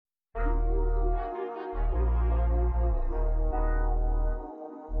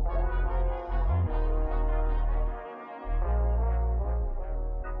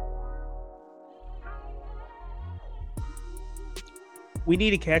We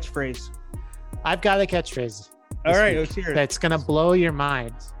need a catchphrase. I've got a catchphrase. All right, let's hear it. That's gonna blow your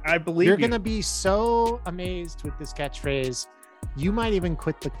mind. I believe You're gonna be so amazed with this catchphrase. You might even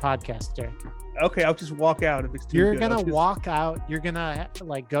quit the podcast, Derek. Okay, I'll just walk out if it's too You're good. gonna walk out. You're gonna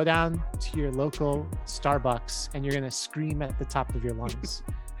like go down to your local Starbucks and you're gonna scream at the top of your lungs.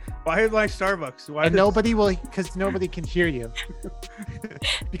 Why my Starbucks? Why And nobody will, because nobody can hear you.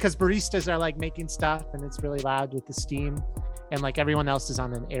 Because baristas are like making stuff and it's really loud with the steam, and like everyone else is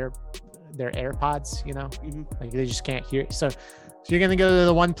on their AirPods, you know, like they just can't hear. So you're gonna go to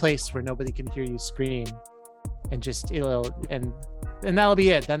the one place where nobody can hear you scream, and just and that'll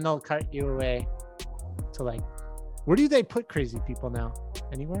be it. Then they'll cart you away to like, where do they put crazy people now?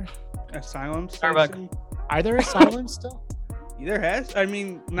 Anywhere? Asylums? Starbucks. Are there asylums still? There has. I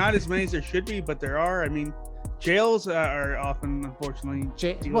mean, not as many as there should be, but there are. I mean, jails are often, unfortunately.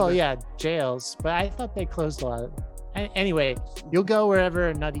 Jails. But I thought they closed a lot. Anyway, you'll go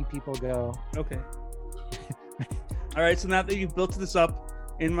wherever nutty people go. Okay. All right. So now that you've built this up,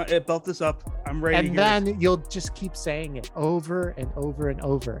 I'm ready. And then you'll just keep saying it over and over and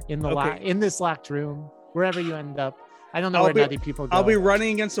over in the in this locked room, wherever you end up. I don't know where nutty people go. I'll be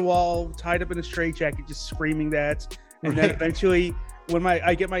running against the wall, tied up in a straitjacket, just screaming that. And then eventually, when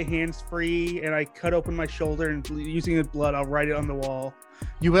I get my hands free and I cut open my shoulder and using the blood, I'll write it on the wall.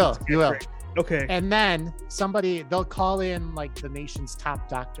 You will. Okay. And then they'll call in like the nation's top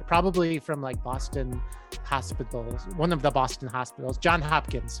doctor, probably from like Boston hospitals, one of the Boston hospitals, John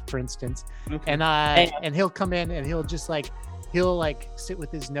Hopkins, for instance. Okay. And he'll come in and he'll sit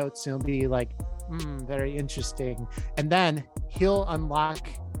with his notes and he'll be like, very interesting. And then he'll unlock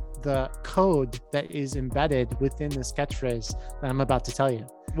the code that is embedded within this catchphrase that I'm about to tell you.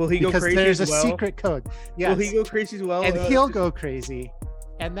 Will he go crazy? Because there's a secret code. Yes. Will he go crazy as well? And he'll go crazy.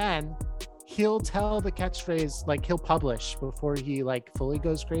 And then he'll tell the catchphrase, like he'll publish before he like fully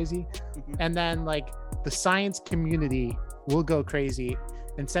goes crazy. And then like the science community will go crazy.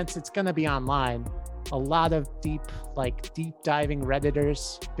 And since it's going to be online, a lot of deep diving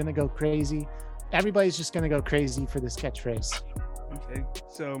Redditors gonna go crazy. Everybody's just gonna go crazy for this catchphrase. Okay,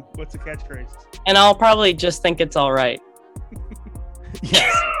 so what's the catchphrase? And I'll probably just think it's all right.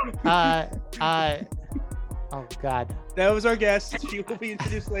 Yes. Oh God. That was our guest. She will be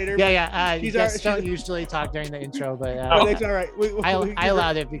introduced later. Yeah. Guests don't usually talk during the intro, but it's all right. I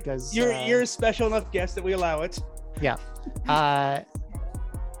allowed it because you're a special enough guest that we allow it. Yeah.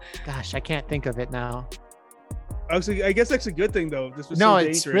 Gosh, I can't think of it now. Actually, I guess that's a good thing though. This was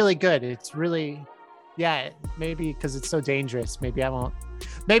it's really good. It's really, maybe because it's so dangerous. Maybe I won't.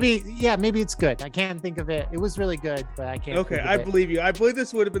 Maybe it's good. I can't think of it. It was really good, but I can't. Okay, I believe you. I believe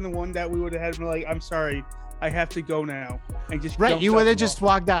this would have been the one that we would have had like, I'm sorry, I have to go now, and just right. You would have just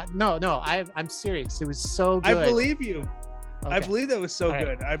walked out. No, I'm serious. It was so good. I believe you. Okay. I believe that was so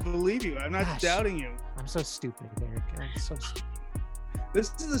good. I believe you. I'm not doubting you. I'm so stupid, Eric. I'm so stupid.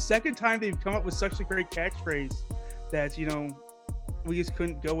 This is the second time they've come up with such a great catchphrase that, we just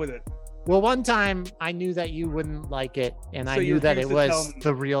couldn't go with it. Well, one time I knew that you wouldn't like it, and I knew that it was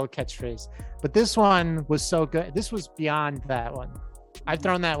the real catchphrase. But this one was so good. This was beyond that one. I've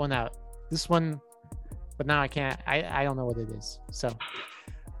thrown that one out. This one, but now I can't. I don't know what it is. So,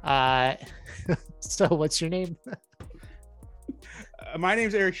 so what's your name? My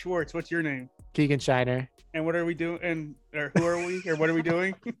name's Eric Schwartz. What's your name? Keegan Shiner. And what are we doing? Or who are we? Or what are we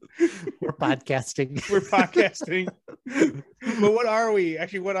doing? We're podcasting. We're podcasting. But what are we?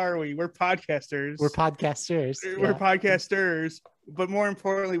 Actually, what are we? We're podcasters. We're podcasters. We're podcasters. But more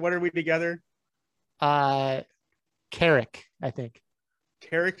importantly, what are we together? Carrick, I think.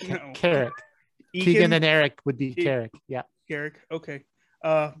 Carrick? No. Carrick. Keegan and Eric would be Carrick. Yeah. Carrick. Okay.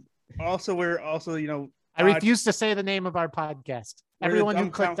 We're also, I refuse to say the name of our podcast. Everyone who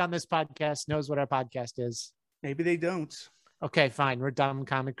clicked on this podcast knows what our podcast is. Maybe they don't. Okay, fine. We're dumb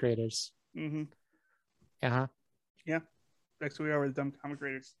comic creators. Mm-hmm. Uh-huh. Yeah. That's who we are. We're the dumb comic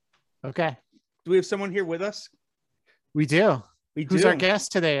creators. Okay. Do we have someone here with us? We do. Who's our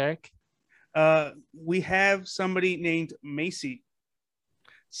guest today, Eric? We have somebody named Macy.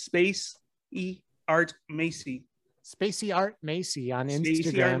 Space Art Macy. Spacey Art Macy on Instagram.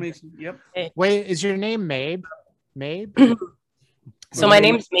 Spacey Art Macy. Yep. Wait, is your name Mabe? So my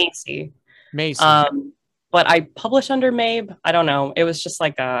name's Macy. Macy. But I publish under Mabe. I don't know. It was just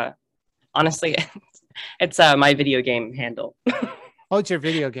like honestly, it's my video game handle. Oh, it's your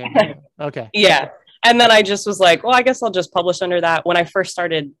video game. Okay. Yeah. And then I just was like, well, I guess I'll just publish under that. When I first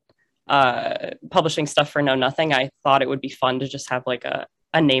started publishing stuff for Know Nothing, I thought it would be fun to just have like a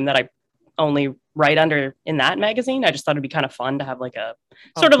name that I only write under in that magazine. I just thought it'd be kind of fun to have like a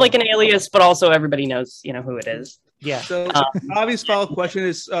sort of like an alias, but also everybody knows, who it is. Yeah. So obvious follow-up question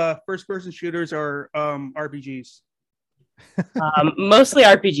is first-person shooters or RPGs? Mostly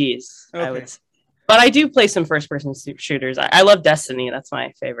RPGs, Okay. I would say. But I do play some first-person shooters. I love Destiny. That's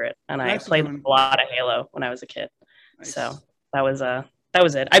my favorite. And I That's a played good one. a lot of Halo when I was a kid. Nice. So that was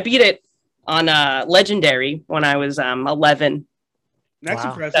it. I beat it on Legendary when I was 11. That's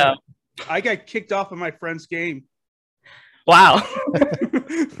Wow. impressive. So, I got kicked off of my friend's game. wow.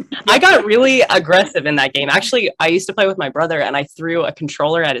 I got really aggressive in that game. Actually, I used to play with my brother and I threw a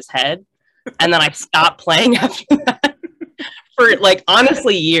controller at his head and then I stopped playing after that. For like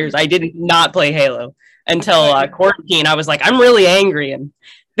honestly years, I did not play Halo until quarantine. I was like, I'm really angry and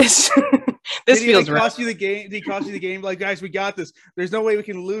this this feels right. Cost you the game? Did he cost you the game? Like, guys, we got this. There's no way we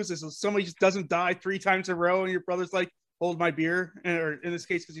can lose this. If somebody just doesn't die 3 times in a row and your brother's like, hold my beer, or in this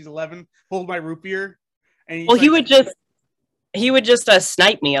case because he's 11, hold my root beer. And well, he would just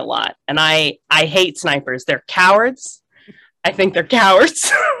snipe me a lot, and I hate snipers. They're cowards. I think they're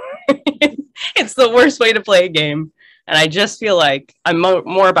cowards. It's the worst way to play a game, and I just feel like I'm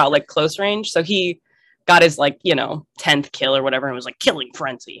more about like close range. So he got his 10th kill or whatever, and was like killing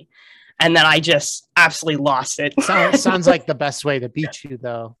frenzy, and then I just absolutely lost it. Sounds like the best way to beat you,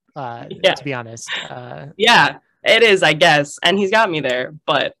 though. Yeah. To be honest. Yeah. It is, I guess, and he's got me there,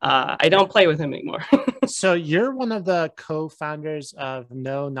 but I don't play with him anymore. So you're one of the co-founders of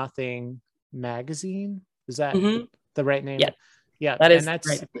Know Nothing magazine. Is that the right name? Yeah, yeah, that is. And that's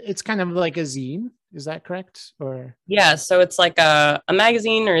right. It's kind of like a zine. Is that correct? Or yeah, so it's like a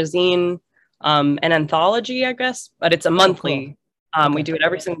magazine or a zine, an anthology, I guess, but it's a monthly. Cool. Okay. We do it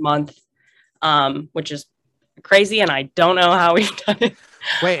every single month, which is crazy, and I don't know how we've done it.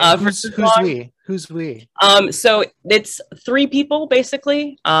 Wait, who's we? Who's we? So it's 3 people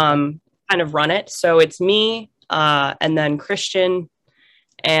basically, kind of run it. So it's me, and then Christian,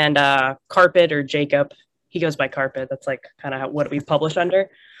 and Carpet or Jacob. He goes by Carpet. That's like kind of what we publish under.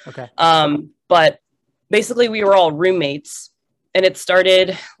 Okay. But basically we were all roommates, and it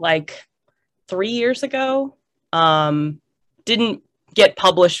started like 3 years ago. Didn't get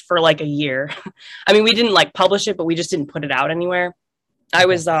published for like a year. I mean, we didn't like publish it, but we just didn't put it out anywhere. I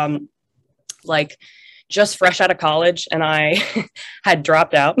was like just fresh out of college, and I had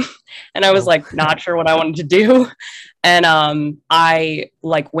dropped out, and I was like not sure what I wanted to do. And I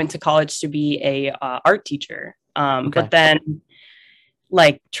like went to college to be a art teacher. But then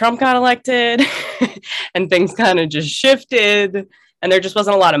like Trump got elected and things kind of just shifted, and there just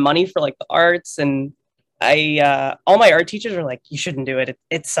wasn't a lot of money for like the arts. And all my art teachers were like, you shouldn't do it.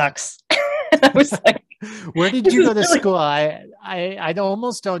 It sucks. And I was like, where did you go to school? I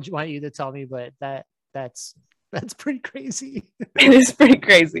almost don't want you to tell me, but that's pretty crazy. It is pretty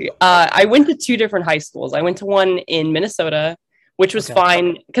crazy. I went to 2 different high schools. I went to one in Minnesota, which was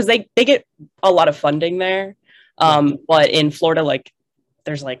fine because they get a lot of funding there. But in Florida, like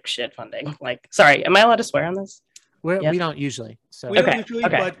there's like shit funding. Like, sorry, am I allowed to swear on this? We don't usually. So we don't usually,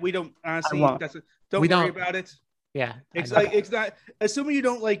 but we don't honestly. Don't worry about it. Yeah, it's like it's not. Assuming you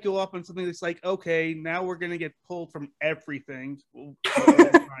don't like go up on something that's like, okay, now we're gonna get pulled from everything.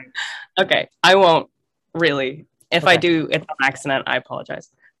 Okay, I won't really. If I do, it's an accident. I apologize.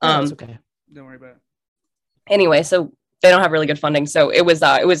 That's okay. Don't worry about it. Anyway, so they don't have really good funding. So it was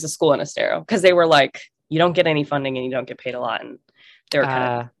a school in Estero because they were like, you don't get any funding and you don't get paid a lot, and they were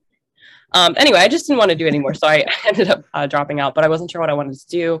kind of. Anyway, I just didn't want to do anymore, so I ended up dropping out. But I wasn't sure what I wanted to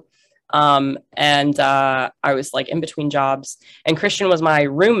do. And I was like in between jobs, and Christian was my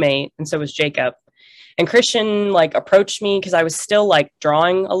roommate, and so was Jacob. And Christian like approached me because I was still like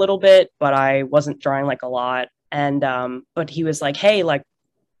drawing a little bit, but I wasn't drawing like a lot. And but he was like, hey, like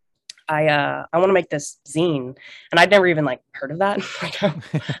I want to make this zine, and I'd never even like heard of that. Like, I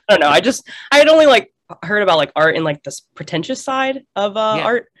don't know. I had only like heard about like art in like this pretentious side of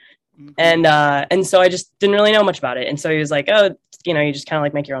art. And so I just didn't really know much about it. And so he was like, oh, you just kind of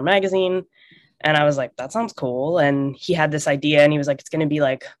like make your own magazine. And I was like, that sounds cool. And he had this idea, and he was like, it's going to be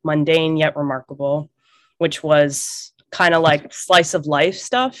like mundane yet remarkable, which was kind of like slice of life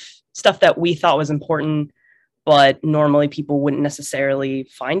stuff that we thought was important, but normally people wouldn't necessarily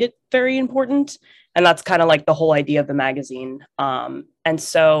find it very important. And that's kind of like the whole idea of the magazine. And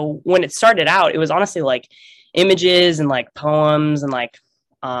so when it started out, it was honestly like images and like poems and like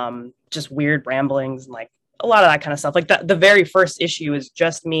just weird ramblings and like a lot of that kind of stuff. Like the very first issue is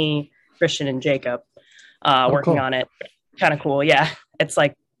just me, Christian, and Jacob working on it. Kind of cool. Yeah. It's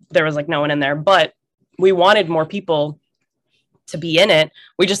like there was like no one in there, but we wanted more people to be in it.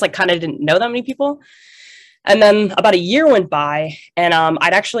 We just like kind of didn't know that many people. And then about a year went by, and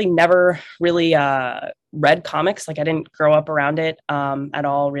I'd actually never really read comics. Like I didn't grow up around it at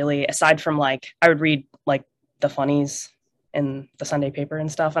all, really, aside from like I would read like the funnies in the Sunday paper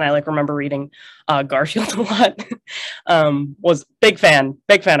and stuff. And I like remember reading Garfield a lot. Was big fan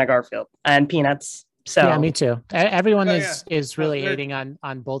of Garfield and Peanuts. So yeah, me too. Everyone Oh, is really hating on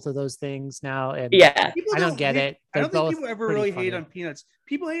both of those things now, and yeah, People I don't get it. I They're don't think both people ever pretty really funny. hate on Peanuts.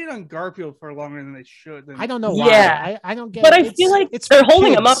 People hate on Garfield for longer than they should. I don't know why. Yeah. I don't get But it. I feel like it's they're for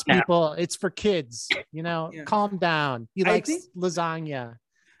holding them kids, up now. people. It's for kids. You know, Yeah. calm down. He I likes think- lasagna.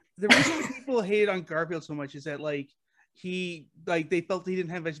 The reason that people hate on Garfield so much is that like they felt he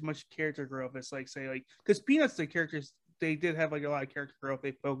didn't have as much character growth as like say like because Peanuts the characters they did have like a lot of character growth.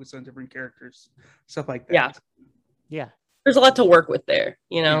 They focused on different characters, stuff like that. Yeah. Yeah. There's a lot to work with there.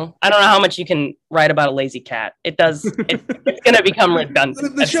 You know, I don't know how much you can write about a lazy cat. It's going to become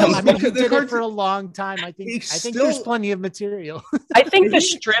redundant. The at show- some I mean, point. he The did it cartoon- for a long time. I think He's there's still- plenty of material. I think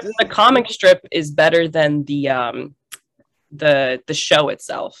the comic strip is better than the show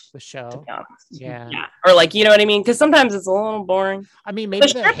itself. The To show. be honest. Yeah. Yeah. Or like, you know what I mean? Because sometimes it's a little boring. I mean, maybe the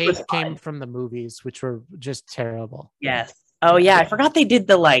strip was hate fine. came from the movies, which were just terrible. Yes. Oh yeah, I forgot they did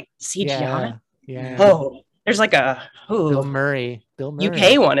the like CGI. Yeah. Oh, there's like a Bill Murray.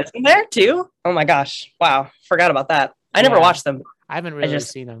 UK one, isn't there too? Oh my gosh! Wow, forgot about that. I never Yeah. watched them. I haven't really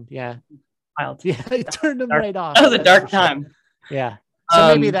just- seen them. Yeah. Wild. Yeah. I turned them Dark- right off. That was a that's dark for sure. time. Yeah.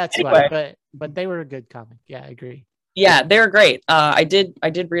 So maybe that's anyway. why, but they were a good comic. Yeah, I agree. Yeah, they were great. I did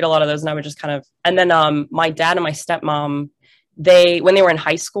read a lot of those, and I would just kind of. And then my dad and my stepmom, when they were in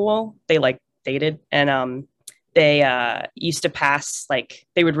high school, they like dated, and they used to pass like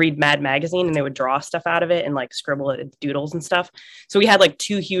they would read Mad Magazine and they would draw stuff out of it and like scribble it doodles and stuff. So we had like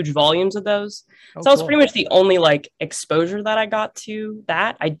 2 huge volumes of those. Oh, So that was cool. pretty much the only like exposure that I got to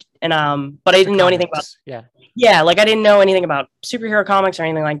that. But I didn't know anything about Comics. Yeah. yeah, like I didn't know anything about superhero comics or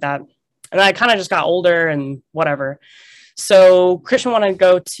anything like that. And then I kind of just got older and whatever. So Christian wanted to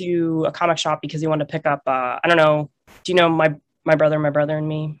go to a comic shop because he wanted to pick up I don't know, do you know my brother and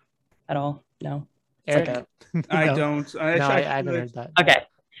me at all? No. It's Eric? like a I No. don't. No, I haven't heard that. okay.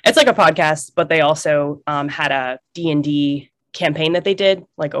 It's like a podcast, but they also had a D&D campaign that they did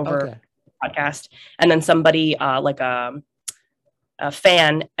like over Okay. podcast, and then somebody like a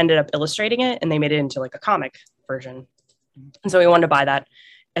fan ended up illustrating it and they made it into like a comic version, and so we wanted to buy that.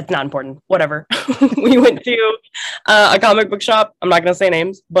 It's not important, whatever. We went to a comic book shop. I'm not going to say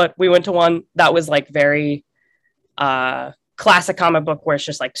names, but we went to one that was like very classic comic book where it's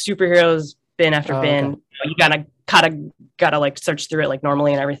just like superheroes bin after Oh, bin. okay. You gotta like search through it like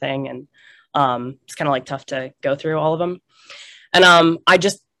normally and everything, and it's kind of like tough to go through all of them. And I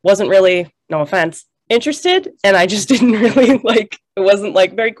just wasn't really, no offense, interested, and I just didn't really like. It wasn't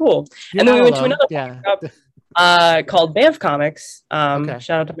like very cool. You're And then we not went to alone. another Yeah. called Banff Comics. Okay.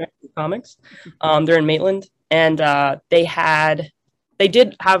 Shout out to Banff Comics. They're in Maitland, and they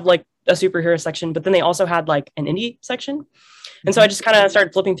did have like a superhero section, but then they also had like an indie section. And so I just kind of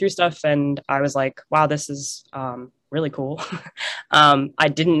started flipping through stuff, and I was like, wow, this is really cool. I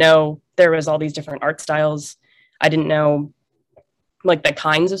didn't know there was all these different art styles. I didn't know like the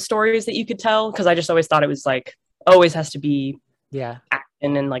kinds of stories that you could tell, because I just always thought it was like always has to be Yeah.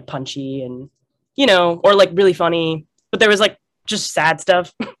 action and like punchy and, you know, or like really funny. But there was like just sad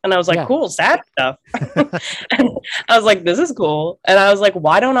stuff. And I was like, Yeah. cool, sad stuff. And I was like, this is cool. And I was like,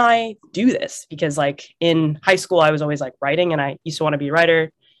 why don't I do this? Because like in high school, I was always like writing, and I used to want to be a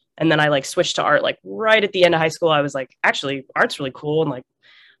writer. And then I like switched to art, like right at the end of high school. I was like, actually, art's really cool. And like,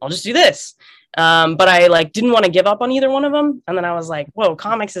 I'll just do this. But I like didn't want to give up on either one of them. And then I was like, whoa,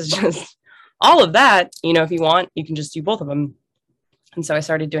 comics is just all of that. You know, if you want, you can just do both of them. And so I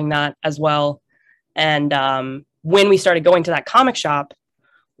started doing that as well. And when we started going to that comic shop,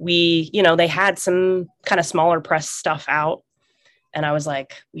 they had some kind of smaller press stuff out. And I was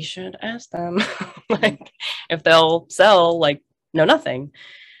like, we should ask them like if they'll sell like No Nothing.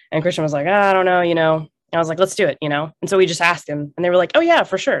 And Christian was like, I don't know, And I was like, let's do it, And so we just asked him, and they were like, oh yeah,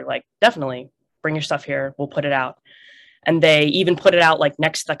 for sure. Like, definitely bring your stuff here. We'll put it out. And they even put it out like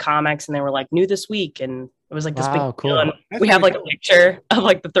next to the comics, and they were like, new this week. And it was like this Wow, big cool. deal. And That's we have really like a picture of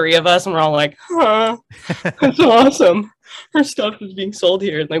like the 3 of us, and we're all like, huh, that's awesome. Her stuff is being sold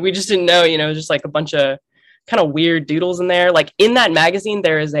here. Like, we just didn't know, just like a bunch of kind of weird doodles in there. Like in that magazine,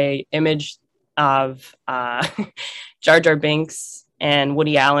 there is a image of Jar Jar Binks and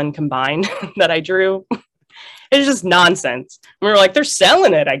Woody Allen combined that I drew. It's just nonsense. We were like, they're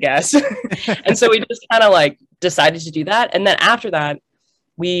selling it, I guess. And so we just kind of like decided to do that. And then after that,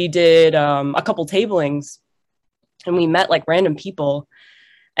 we did a couple tablings, and we met like random people,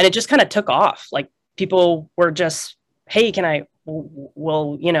 and it just kind of took off. Like people were just, hey, can I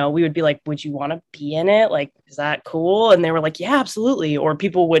well, you know, we would be like, would you want to be in it? Like, is that cool? And they were like, yeah, absolutely. Or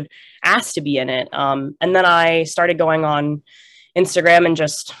people would ask to be in it. And then I started going on Instagram and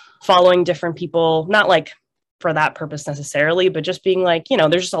just following different people, not like for that purpose necessarily, but just being like, you know,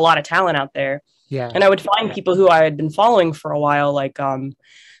 there's just a lot of talent out there. Yeah. And I would find people who I had been following for a while, like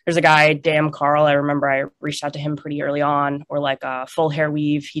there's a guy, Damn Carl. I remember I reached out to him pretty early on, or like Full Hair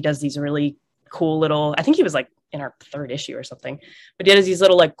Weave. He does these really cool little, I think he was like in our 3rd issue or something, but he does these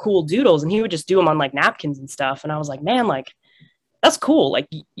little like cool doodles, and he would just do them on like napkins and stuff. And I was like, man, like that's cool. Like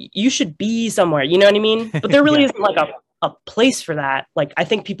you should be somewhere, you know what I mean? But there really isn't like a place for that. Like I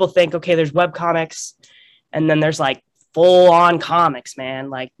think people think, okay, there's web comics, and then there's like full on comics, man.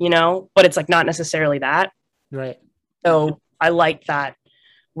 Like, you know, but it's like not necessarily that. Right. So I like that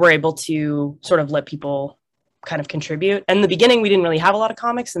we're able to sort of let people kind of contribute. And in the beginning, we didn't really have a lot of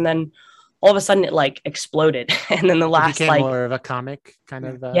comics, and then all of a sudden it like exploded. And then the last became like more of a comic kind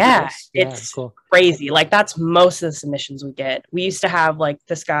of it's cool. crazy. Like that's most of the submissions we get. We used to have like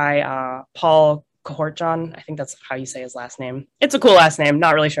this guy Paul Kohortjan, I think that's how you say his last name. It's a cool last name,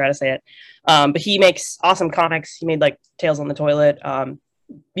 not really sure how to say it, but he makes awesome comics. He made like Tales on the Toilet.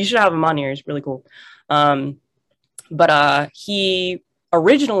 You should have him on here, he's really cool. But he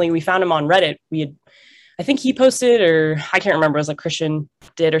originally, we found him on Reddit. I think he posted, or I can't remember, it was like Christian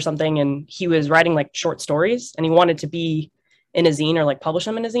did or something, and he was writing like short stories, and he wanted to be in a zine or like publish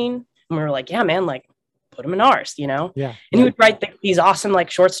them in a zine. And we were like, yeah, man, like put him in ours, you know? Yeah. And he would write these awesome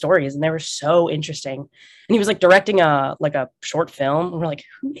like short stories, and they were so interesting. And he was like directing a short film. And we're like,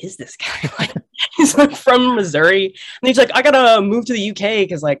 who is this guy? Like, he's like from Missouri. And he's like, I gotta move to the UK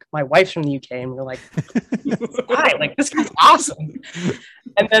because like my wife's from the UK. And we're like, why? Like this guy's awesome.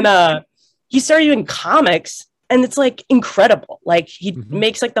 And then he started doing comics, and it's like incredible. Like he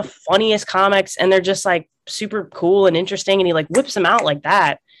makes like the funniest comics, and they're just like super cool and interesting, and he like whips them out like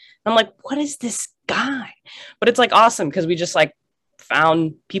that. And I'm like, what is this guy? But it's like awesome because we just like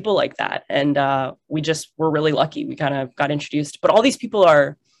found people like that, and we just were really lucky. We kind of got introduced, but all these people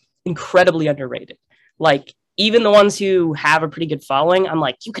are incredibly underrated. Like even the ones who have a pretty good following, I'm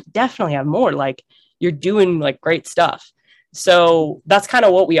like, you could definitely have more. Like you're doing like great stuff. So that's kind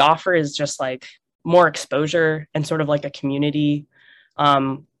of what we offer, is just like more exposure and sort of like a community.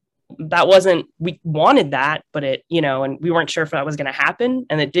 We wanted that, but it, you know, and we weren't sure if that was going to happen,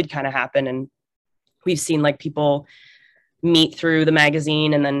 and it did kind of happen. And we've seen like people meet through the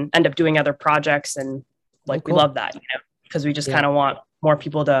magazine and then end up doing other projects. And like, we love that, you know, because we just kind of want more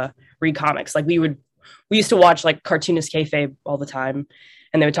people to read comics. Like we used to watch like Cartoonist Kayfabe all the time,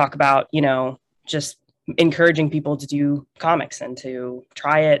 and they would talk about, you know, just encouraging people to do comics and to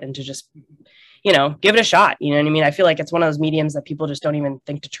try it and to just, you know, give it a shot. You know what I mean? I feel like it's one of those mediums that people just don't even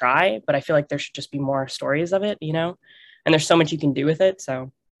think to try, but I feel like there should just be more stories of it, you know, and there's so much you can do with it.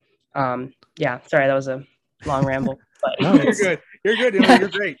 So, yeah, sorry, that was a long ramble, but no, you're good. You're good. You're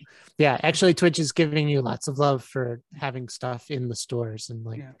great. Yeah. Actually, Twitch is giving you lots of love for having stuff in the stores and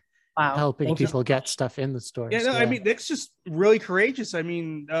like helping people get stuff in the stores. Yeah, no, I mean, that's just really courageous. I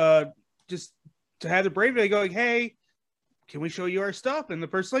mean, just to have the bravery to go like, hey, can we show you our stuff? And the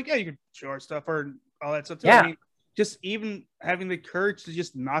person's like, yeah, you can show our stuff or all that stuff too. Yeah. I mean, just even having the courage to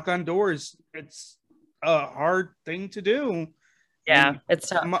just knock on doors, it's a hard thing to do. Yeah, it's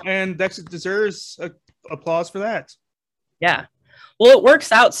tough. And that deserves applause for that. Yeah. Well, it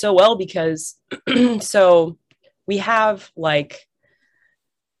works out so well because so we have like,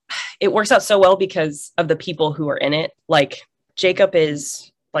 it works out so well because of the people who are in it. Like Jacob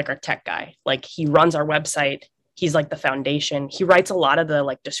is like our tech guy. Like he runs our website. He's like the foundation. He writes a lot of the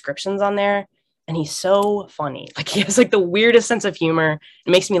like descriptions on there, and he's so funny. Like he has like the weirdest sense of humor.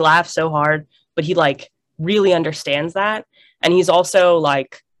 It makes me laugh so hard, but he like really understands that. And he's also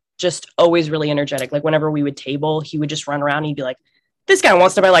like just always really energetic. Like whenever we would table, he would just run around and he'd be like, this guy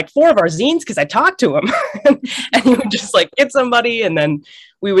wants to buy like 4 of our zines because I talked to him. And he would just like get somebody, and then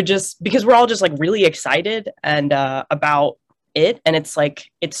we would just, because we're all just like really excited and about it. And it's like,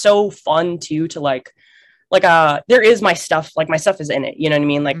 it's so fun too to like there is my stuff, like my stuff is in it, you know what I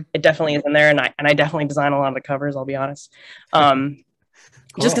mean? Like it definitely is in there, and I definitely design a lot of the covers, I'll be honest. Cool.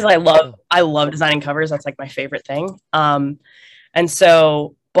 Just because I love designing covers. That's like my favorite thing. And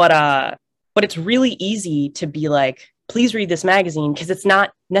so, but it's really easy to be like, please read this magazine, because it's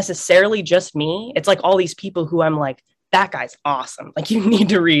not necessarily just me. It's like all these people who I'm like, that guy's awesome. Like you need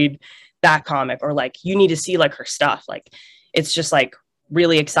to read that comic, or like you need to see like her stuff. Like it's just like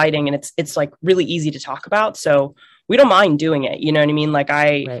really exciting, and it's like really easy to talk about. So we don't mind doing it. You know what I mean? Like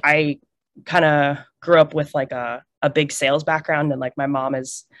I kind of grew up with like a big sales background, and like my mom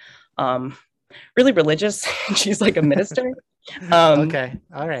is really religious. She's like a minister. Okay.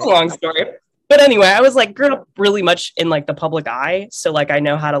 All right. Long story. But anyway, I was like grew up really much in like the public eye. So like I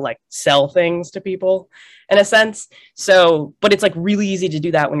know how to like sell things to people in a sense. So, but it's like really easy to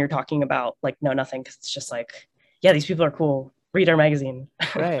do that when you're talking about like Know Nothing, because it's just like, yeah, these people are cool. Read our magazine.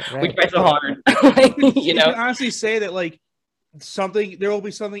 Right. We try so hard. Like, you can honestly say that like there will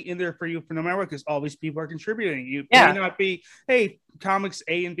be something in there for you for no matter what, because all these people are contributing. You may not be, hey, comics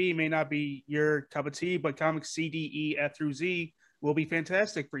A and B may not be your cup of tea, but comics C, D, E, F through Z will be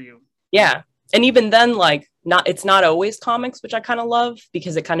fantastic for you. Yeah. And even then, like, it's not always comics, which I kind of love,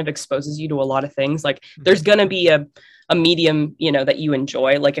 because it kind of exposes you to a lot of things. Like there's going to be a medium, you know, that you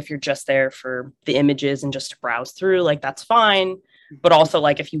enjoy. Like if you're just there for the images and just to browse through, like that's fine. But also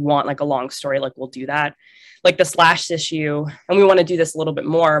like if you want like a long story, like we'll do that. Like the Slash issue, and we want to do this a little bit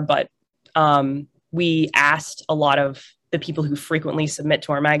more, but we asked a lot of the people who frequently submit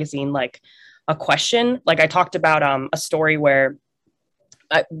to our magazine, like a question. Like I talked about a story where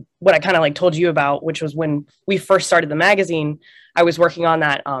what I kind of like told you about, which was when we first started the magazine, I was working on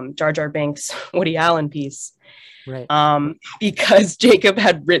that Jar Jar Binks Woody Allen piece. Right. Because Jacob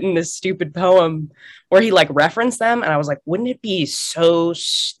had written this stupid poem where he like referenced them. And I was like, wouldn't it be so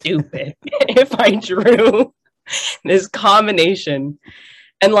stupid if I drew this combination?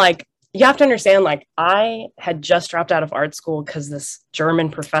 And like, you have to understand, like I had just dropped out of art school because this German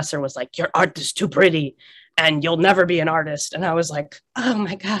professor was like, your art is too pretty and you'll never be an artist. And I was like, oh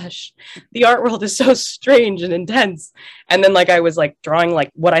my gosh, the art world is so strange and intense. And then like I was like drawing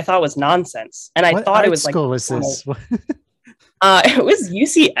like what I thought was nonsense. And I thought it was like, what school was this? It was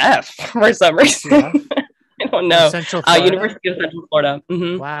UCF for some reason. I don't know. Central Florida? University of Central Florida.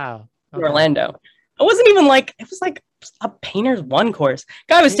 Mm-hmm. Wow. Okay. Orlando. It wasn't even like, it was like a painter's one course.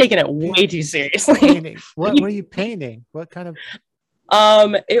 Guy was taking it way too seriously. Painting. What were you painting? What kind of?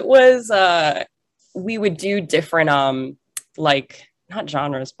 It was we would do different like not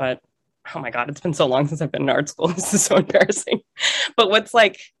genres, but oh my god, it's been so long since I've been in art school. This is so embarrassing. But what's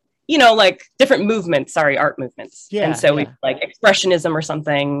like, you know, like different movements, art movements. Yeah. And so we like expressionism or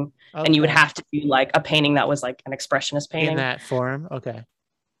something, and you would have to do like a painting that was like an expressionist painting. In that form. Okay.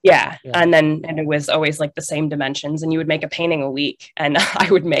 Yeah. And it was always like the same dimensions, and you would make a painting a week, and I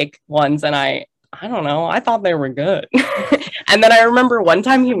would make ones, and I don't know, I thought they were good. And then I remember one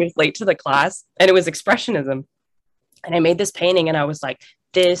time he was late to the class and it was expressionism, and I made this painting and I was like,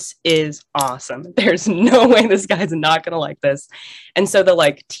 this is awesome. There's no way this guy's not gonna like this. And so the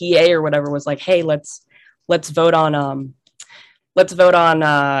like TA or whatever was like, hey, let's vote on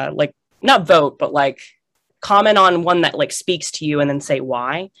like not vote, but like comment on one that like speaks to you and then say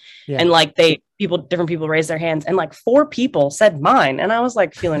why. Yeah. And like different people raised their hands, and like 4 people said mine, and I was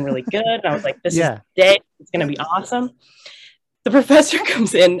like feeling really good. And I was like, this is the day, it's gonna be awesome. The professor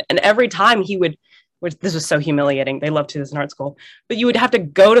comes in, and every time he would, which this was so humiliating, they love to do this in art school, but you would have to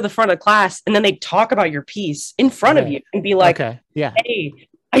go to the front of the class and then they'd talk about your piece in front of you and be like, hey,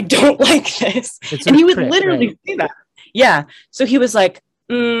 I don't like this. And he would literally say that. Yeah. So he was like,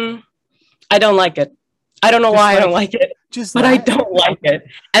 I don't like it. I don't know why I don't like it, but I don't like it.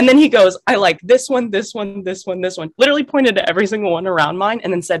 And then he goes, I like this one, this one, this one, this one. Literally pointed to every single one around mine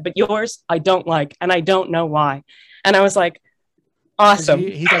and then said, but yours, I don't like, and I don't know why. And I was like, awesome.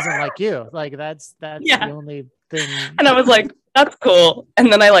 He doesn't like you. Like that's the only thing. And I was like, that's cool.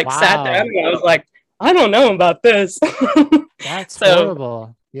 And then I like sat down and I was like, I don't know about this. That's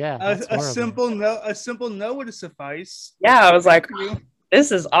horrible. Yeah. A simple no would suffice. Yeah. I was like,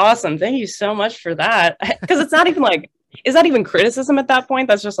 this is awesome. Thank you so much for that. Because it's not even like, is that even criticism at that point?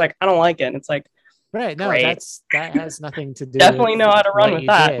 That's just like, I don't like it. And it's like, right. No, great. that has nothing to do definitely with know how to run with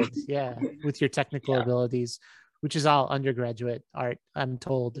that. Yeah. With your technical abilities, which is all undergraduate art, I'm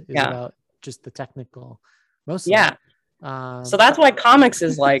told, is about just the technical mostly. Yeah. So that's why comics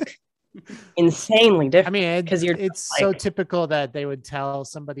is like insanely different. I mean, because it's like, so typical that they would tell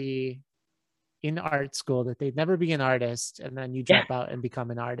somebody in art school that they'd never be an artist, and then you drop out and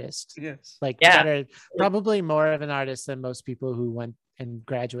become an artist. Yes. Like better, probably more of an artist than most people who went and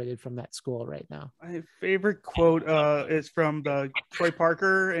graduated from that school right now. My favorite quote is from the Troy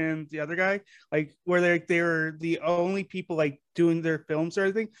Parker and the other guy, like where they were the only people like doing their films or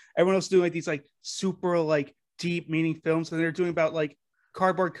anything. Everyone else doing like these like super like deep meaning films, and they're doing about like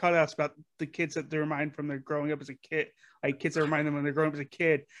cardboard cutouts about the kids that they remind from their growing up as a kid, like kids that remind them when they're growing up as a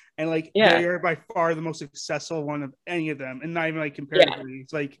kid, and like they are by far the most successful one of any of them, and not even like comparatively.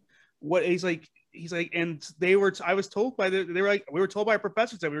 It's like what he's like, and they were. I was told by they were like, we were told by our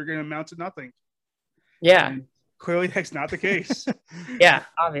professors that we were going to amount to nothing. Yeah, and clearly that's not the case. Yeah,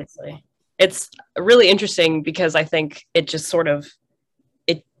 obviously, it's really interesting because I think it just sort of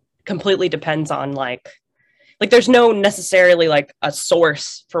it completely depends on like like there's no necessarily like a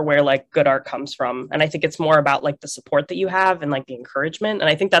source for where like good art comes from. And I think it's more about like the support that you have and like the encouragement. And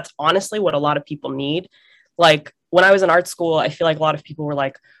I think that's honestly what a lot of people need. Like when I was in art school, I feel like a lot of people were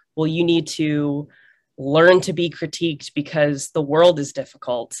like, well, you need to learn to be critiqued because the world is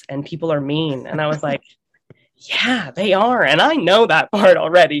difficult and people are mean. And I was like, yeah, they are. And I know that part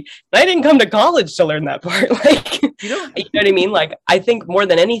already. I didn't come to college to learn that part. Like, you know what I mean? Like, I think more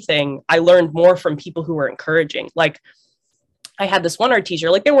than anything, I learned more from people who were encouraging. Like, I had this one art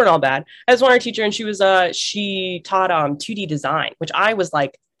teacher, like they weren't all bad. I had this one art teacher and she taught 2D design, which I was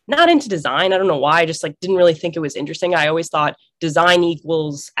like, not into design. I don't know why. I just like didn't really think it was interesting. I always thought design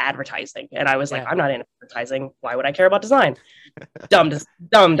equals advertising. And I was like, I'm not in advertising. Why would I care about design? Dumb. You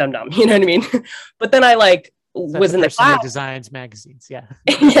know what I mean? But then I like, was in the class. Designs magazines, yeah.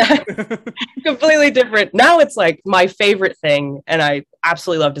 Yeah, completely different. Now it's like my favorite thing, and I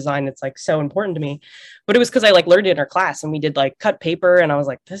absolutely love design. It's like so important to me. But it was because I like learned it in our class, and we did like cut paper, and I was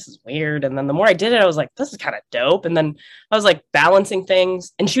like, this is weird. And then the more I did it, I was like, this is kind of dope. And then I was like balancing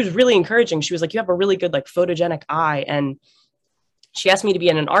things, and she was really encouraging. She was like, you have a really good like photogenic eye, and she asked me to be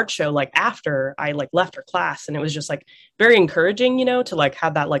in an art show like after I like left her class, and it was just like very encouraging, you know, to like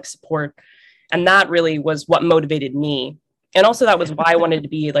have that like support. And that really was what motivated me. And also that was why I wanted to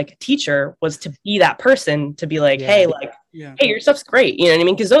be like a teacher, was to be that person to be like, hey, like, hey, your stuff's great. You know what I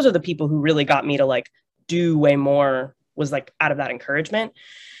mean? Because those are the people who really got me to like do way more, was like out of that encouragement.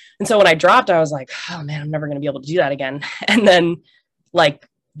 And so when I dropped, I was like, oh man, I'm never going to be able to do that again. And then like,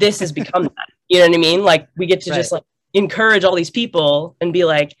 this has become that, you know what I mean? Like we get to just like encourage all these people and be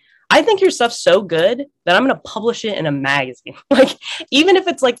like, I think your stuff's so good that I'm going to publish it in a magazine. Like, even if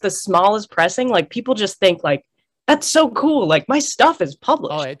it's like the smallest pressing, like people just think like, that's so cool. Like my stuff is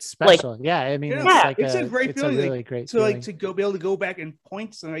published. Oh, it's special. Like, yeah. I mean, it's a great feeling. It's a really great feeling. Like to be able to go back and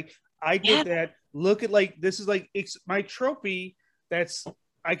point to like, I did that. Look at like, this is like my trophy that's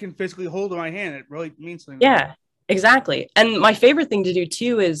I can physically hold in my hand. It really means something. Yeah, exactly. And my favorite thing to do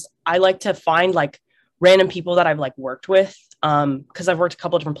too is I like to find like random people that I've like worked with. Because I've worked a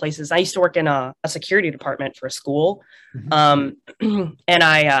couple of different places. I used to work in a security department for a school. And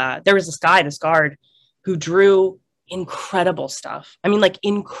there was this guard who drew incredible stuff. I mean, like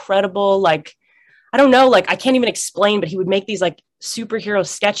incredible, like, I don't know, like I can't even explain, but he would make these like superhero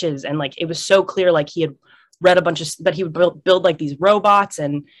sketches. And like, it was so clear, like he had read a bunch of, that he would build like these robots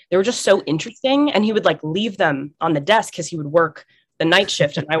and they were just so interesting. And he would like leave them on the desk because he would work the night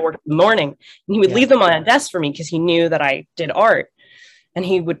shift and I worked in the morning, and he would leave them on a desk for me because he knew that I did art, and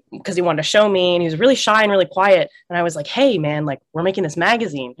he would, because he wanted to show me, and he was really shy and really quiet. And I was like, hey man, like we're making this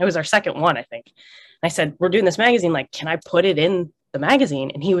magazine. It was our second one, I think. And I said, we're doing this magazine, like can I put it in the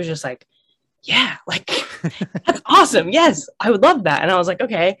magazine? And he was just like, yeah, like that's awesome, yes, I would love that. And I was like,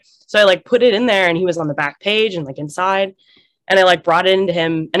 okay. So I like put it in there, and he was on the back page and like inside. And I like brought it into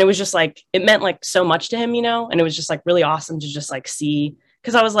him, and it was just like, it meant like so much to him, you know? And it was just like really awesome to just like see,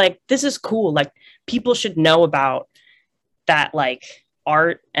 because I was like, this is cool. Like people should know about that, like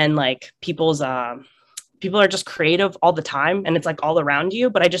art, and like people's, people are just creative all the time, and it's like all around you.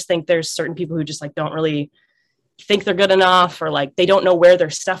 But I just think there's certain people who just like don't really think they're good enough, or like they don't know where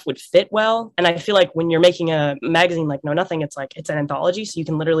their stuff would fit well. And I feel like when you're making a magazine like Know Nothing, it's like, it's an anthology. So you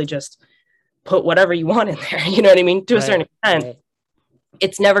can literally just put whatever you want in there, you know what I mean? To a certain extent,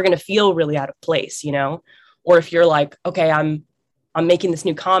 it's never going to feel really out of place, you know? Or if you're like, okay, I'm making this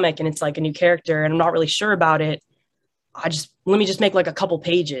new comic and it's like a new character and I'm not really sure about it, let me just make like a couple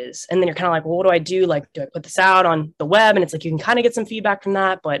pages. And then you're kind of like, well, what do I do? Like, do I put this out on the web? And it's like, you can kind of get some feedback from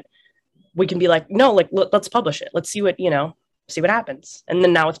that, but we can be like, no, like, let's publish it. Let's see what, you know, see what happens. And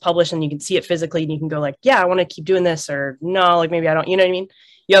then now it's published and you can see it physically and you can go like, yeah, I want to keep doing this, or no, like maybe I don't, you know what I mean?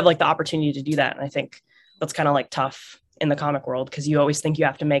 You have like the opportunity to do that. And I think that's kind of like tough in the comic world, because you always think you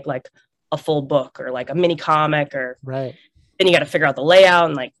have to make like a full book or like a mini comic, or then you got to figure out the layout,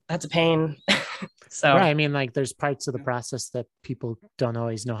 and like that's a pain. So I mean, like there's parts of the process that people don't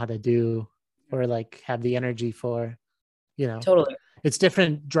always know how to do or like have the energy for, you know. Totally. It's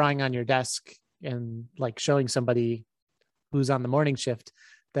different drawing on your desk and like showing somebody who's on the morning shift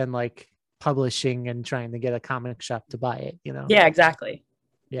than like publishing and trying to get a comic shop to buy it, you know? Yeah, exactly.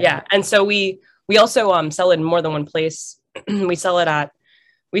 Yeah. And so we also sell it in more than one place. We used to sell it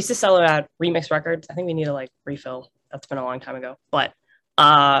at Remix Records. I think we need to like refill. That's been a long time ago, but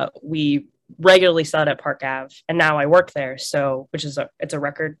we regularly sell it at Park Ave, and now I work there. So, it's a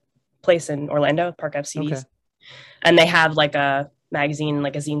record place in Orlando, Park Ave CDs. Okay. And they have like a magazine,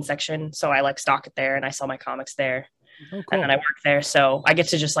 like a zine section. So I like stock it there and I sell my comics there. Oh, cool. And then I work there. So I get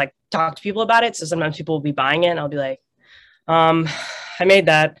to just like talk to people about it. So sometimes people will be buying it and I'll be like, I made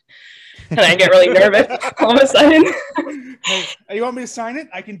that. and I get really nervous all of a sudden. Hey, you want me to sign it?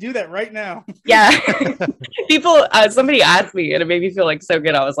 I can do that right now. Yeah. People, somebody asked me and it made me feel like so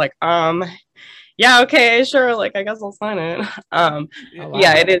good. I was like, yeah, okay, sure. Like, I guess I'll sign it. wow.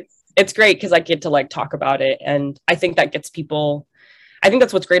 Yeah, it's great because I get to like talk about it. And I think that gets people, I think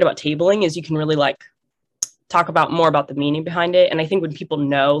that's what's great about tabling is you can really like talk about more about the meaning behind it. And I think when people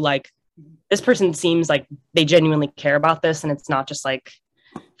know, like, this person seems like they genuinely care about this and it's not just like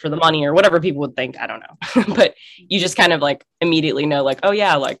for the money or whatever people would think, I don't know. But you just kind of like immediately know like, oh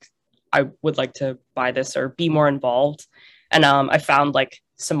yeah, like I would like to buy this or be more involved. And I found like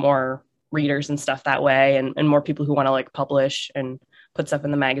some more readers and stuff that way and more people who want to like publish and put stuff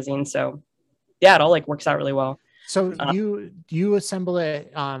in the magazine. So yeah, it all like works out really well. So you assemble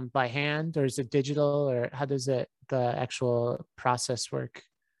it by hand or is it digital or how does the actual process work?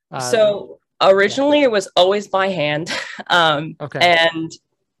 So originally it was always by hand. Okay. And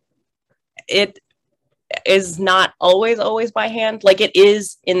it is not always by hand. Like it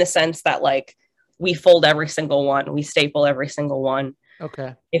is in the sense that like we fold every single one, we staple every single one.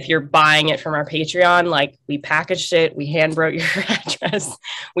 Okay. If you're buying it from our Patreon, like we packaged it, we hand wrote your address,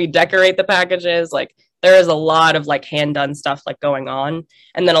 we decorate the packages. Like there is a lot of like hand done stuff like going on.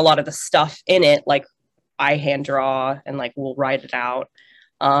 And then a lot of the stuff in it, like I hand draw and like we'll write it out.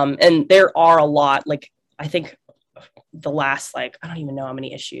 And there are a lot, like I think the last, like, I don't even know how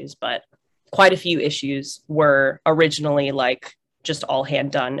many issues, but quite a few issues were originally like just all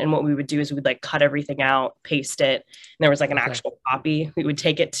hand done. And what we would do is we'd like cut everything out, paste it. And there was like an actual copy. We would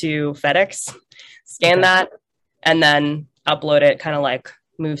take it to FedEx, scan that, and then upload it, kind of like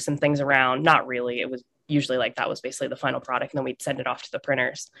move some things around. Not really. It was usually like that was basically the final product. And then we'd send it off to the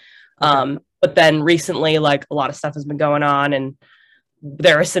printers. But then recently, like a lot of stuff has been going on and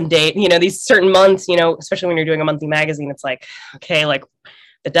there are some these certain months, especially when you're doing a monthly magazine, it's like, okay, like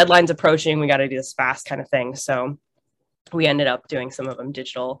the deadline's approaching. We got to do this fast kind of thing. So we ended up doing some of them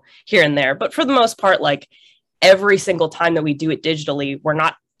digital here and there. But for the most part, like every single time that we do it digitally, we're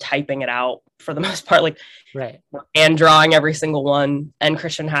not typing it out for the most part, like right. And drawing every single one. And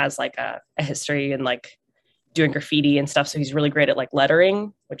Christian has like a history and like doing graffiti and stuff. So he's really great at like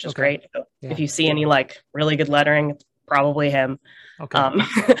lettering, which is great. So if you see any like really good lettering, it's probably him. Okay.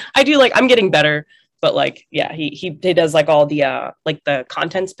 I do like, I'm getting better, but like, yeah, he does like all the, like the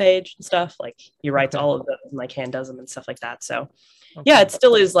contents page and stuff. Like he writes all of those and like hand does them and stuff like that. So yeah, it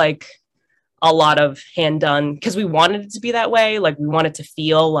still is like a lot of hand done because we wanted it to be that way. Like we want it to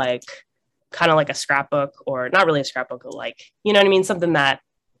feel like kind of like a scrapbook or not really a scrapbook, but like, you know what I mean? Something that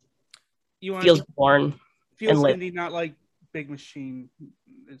feels born. Feels indie, not like Big Machine.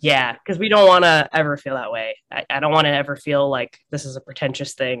 Yeah, because we don't want to ever feel that way. I don't want to ever feel like this is a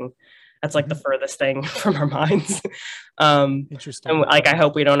pretentious thing. That's like the furthest thing from our minds. Interesting. And like I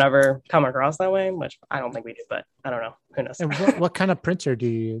hope we don't ever come across that way, which I don't think we do, but I don't know. Who knows? And what kind of printer do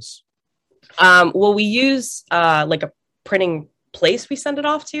you use? Well, we use like a printing place we send it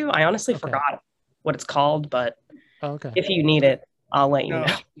off to. I honestly forgot what it's called, but if you need it, I'll let you know.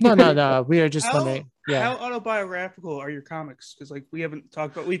 No. We are just wondering. Yeah. How autobiographical are your comics? Because like we haven't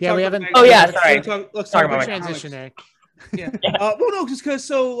talked about. We haven't. Oh yeah, sorry. Let's talk about transition, Eric. Yeah. Well, no, just because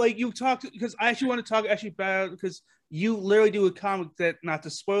you talked because I actually want to talk about because you literally do a comic that, not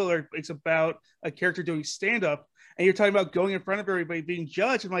to spoiler, it's about a character doing stand up, and you're talking about going in front of everybody being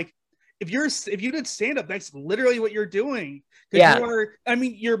judged. I'm like, if you did stand up, that's literally what you're doing. Yeah.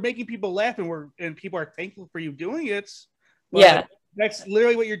 You're making people laugh, and people are thankful for you doing it. Yeah. That's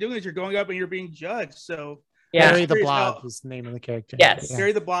literally what you're doing is you're going up and you're being judged. So Barry the Blob is the name of the character. Yes.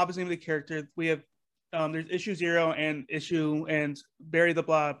 Barry the Blob is the name of the character. We have there's issue 0 and Barry the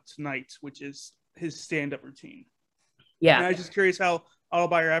Blob Tonight, which is his stand-up routine. Yeah. And I was just curious how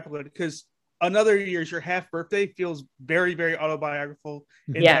autobiographical, because another year's your half birthday feels very, very autobiographical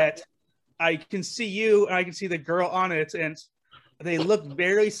in that I can see you and I can see the girl on it and they look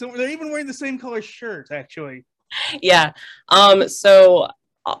very similar. They're even wearing the same color shirt, actually. Yeah. So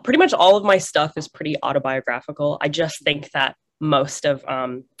pretty much all of my stuff is pretty autobiographical. I just think that most of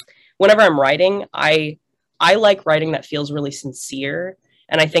whenever I'm writing, I like writing that feels really sincere.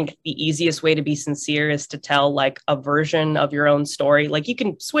 And I think the easiest way to be sincere is to tell like a version of your own story. Like you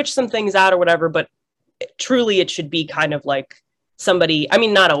can switch some things out or whatever, but truly it should be kind of like somebody, I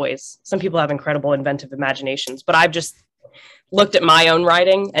mean, not always. Some people have incredible inventive imaginations, but I've just looked at my own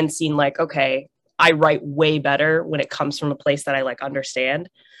writing and seen like, okay, I write way better when it comes from a place that I like understand.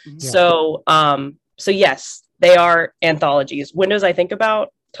 Yeah. So yes, they are anthologies. Windows I Think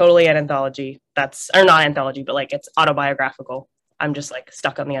About, totally an anthology. Or not anthology, but like it's autobiographical. I'm just like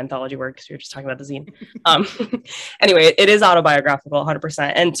stuck on the anthology word because we were just talking about the zine. Anyway, it is autobiographical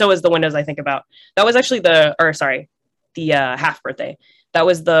 100%. And so is The Windows I Think About. That was actually the Half Birthday. That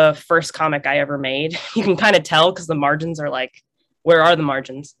was the first comic I ever made. You can kind of tell because the margins are like, where are the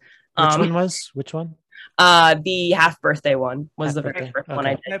margins? Which one? The Half Birthday one was the very first one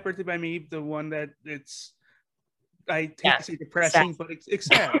I did. Half Birthday by Me, the one that I hate to say depressing, sad. but it's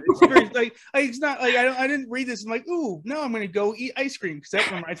sad. It's very like it's not like I didn't read this. I'm like, ooh, no, I'm gonna go eat ice cream because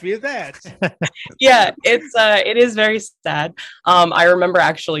that reminds me of that. Yeah, it is very sad. I remember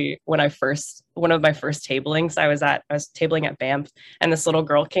actually one of my first tablings, I was tabling at Banff, and this little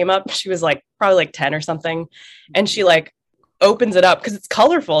girl came up. She was like probably like 10 or something, and she like opens it up because it's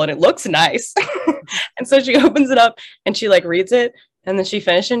colorful and it looks nice. And so she opens it up and she like reads it, and then she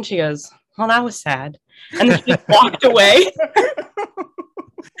finished and she goes, well, that was sad. And then she walked away.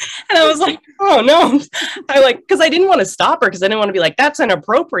 And I was like, oh no. Because I didn't want to stop her because I didn't want to be like, that's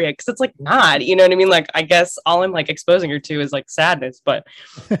inappropriate, because it's like not, you know what I mean? Like, I guess all I'm like exposing her to is like sadness. But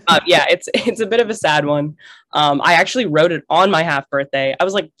yeah, it's a bit of a sad one. I actually wrote it on my half birthday. I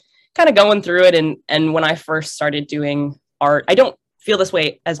was like kind of going through it, and when I first started doing art, I don't feel this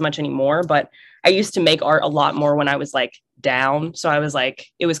way as much anymore, but I used to make art a lot more when I was like down. So I was like,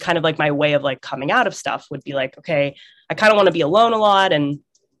 it was kind of like my way of like coming out of stuff would be like, okay, I kind of want to be alone a lot. And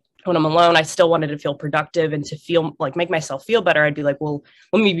when I'm alone, I still wanted to feel productive and to feel like make myself feel better. I'd be like, well,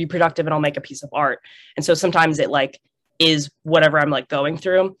 let me be productive and I'll make a piece of art. And so sometimes it like is whatever I'm like going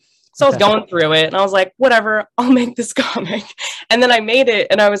through. So I was going through it and I was like, whatever, I'll make this comic. And then I made it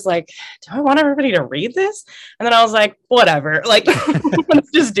and I was like, do I want everybody to read this? And then I was like, whatever, like,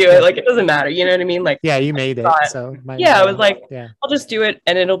 let's just do it. Like, it doesn't matter. You know what I mean? Like, yeah, you made it. So I was like, I'll just do it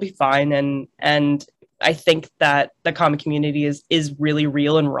and it'll be fine. And I think that the comic community is really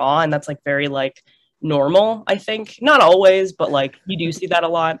real and raw. And that's like very like normal, I think. Not always, but like you do see that a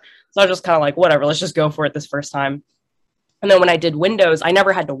lot. So I was just kind of like, whatever, let's just go for it this first time. And then when I did Windows, I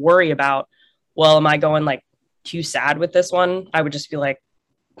never had to worry about, well, am I going like too sad with this one? I would just be like,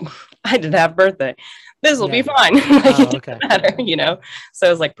 I did have birthday. This will be fine. Like, it doesn't matter, you know? So it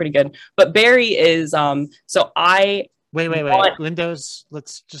was like pretty good. But Barry is, so I... Wait. Windows.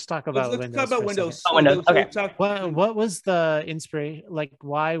 Let's just talk about Windows. Let's talk about Windows. Windows. Okay. What was the inspiration? Like,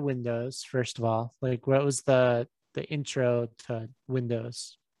 why Windows, first of all? Like, what was the intro to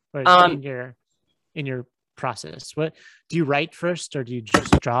Windows? Or in your process? What do you write first, or do you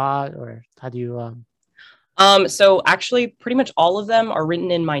just draw, or how do you so actually pretty much all of them are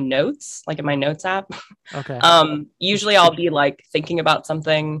written in my notes, like in my notes app. Okay. Usually I'll be like thinking about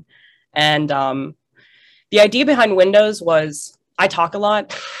something, and the idea behind Windows was I talk a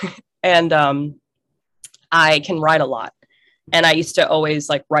lot and I can write a lot, and I used to always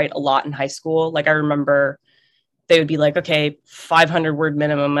like write a lot in high school. Like I remember they would be like, okay, 500 word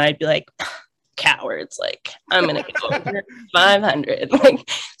minimum, and I'd be like, cowards, like I'm gonna go over 500, like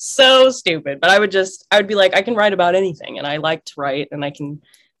so stupid. But I would be like, I can write about anything, and I like to write, and I can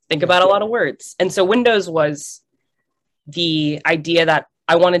think about a lot of words. And so Windows was the idea that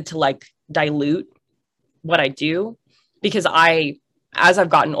I wanted to like dilute what I do, because as I've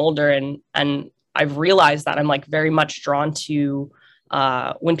gotten older and I've realized that I'm like very much drawn to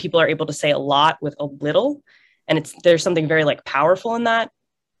when people are able to say a lot with a little, and there's something very like powerful in that,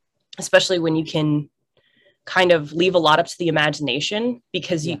 especially when you can kind of leave a lot up to the imagination,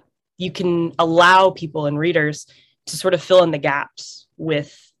 because you can allow people and readers to sort of fill in the gaps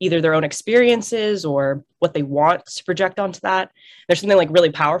with either their own experiences or what they want to project onto that. There's something like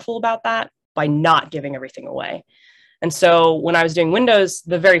really powerful about that by not giving everything away. And so when I was doing Windows,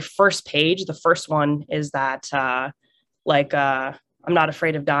 the very first page, the first one is that I'm not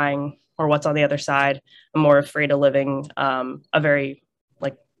afraid of dying, or what's on the other side. I'm more afraid of living a very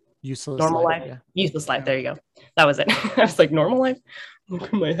like useless normal life. Yeah. Useless life. There you go. That was it. I was like, normal life?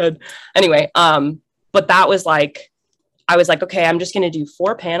 Look in my head. Anyway, but that was like, I was like, okay, I'm just going to do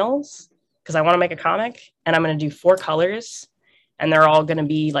 4 panels because I want to make a comic, and I'm going to do 4 colors, and they're all going to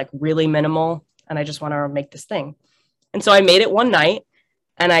be like really minimal, and I just want to make this thing. And so I made it one night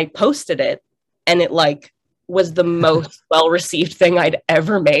and I posted it, and it like was the most well-received thing I'd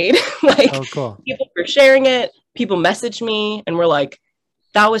ever made. Like, oh, cool. People were sharing it. People messaged me and were like,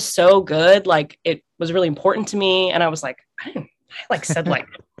 that was so good. Like, it was really important to me. And I was like, I said like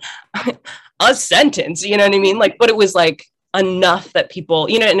a sentence, you know what I mean? Like, but it was like enough that people,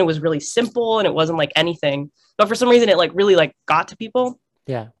 you know, and it was really simple and it wasn't like anything, but for some reason it like really like got to people.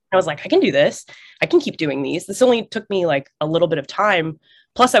 Yeah. I was like, I can do this. I can keep doing these. This only took me like a little bit of time.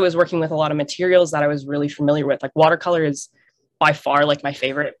 Plus I was working with a lot of materials that I was really familiar with. Like watercolor is by far like my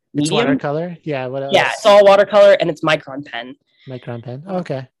favorite medium. It's watercolor? Yeah. What else? Yeah, it's all watercolor and it's Micron pen. Micron pen.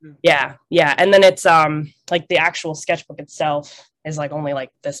 Okay. Yeah, and then it's like the actual sketchbook itself is like only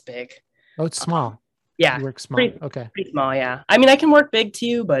like this big. Oh, it's small. Yeah, You work small. Pretty small. Yeah, I mean, I can work big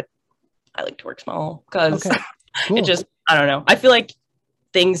too, but I like to work small because cool. it just, I don't know. I feel like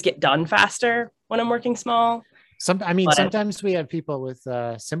things get done faster when I'm working small. Sometimes we have people with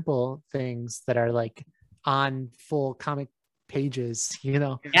simple things that are like on full comic pages, you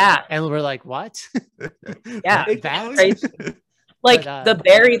know? Yeah. And we're like, what? Yeah. That? Like the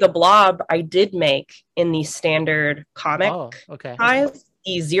Barry the Blob I did make in the standard comic size.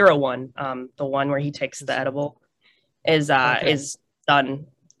 The 01, the one where he takes the edible, is done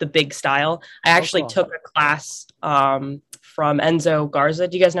the big style. I actually took a class from Enzo Garza.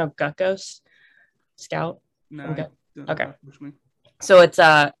 Do you guys know Guckos Scout? No. Okay. So it's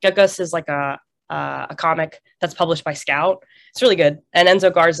Guckos is like a comic that's published by Scout. It's really good. And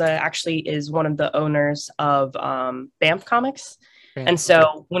Enzo Garza actually is one of the owners of Banff Comics. And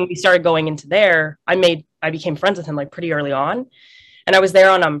so when we started going into there, I became friends with him like pretty early on. And I was there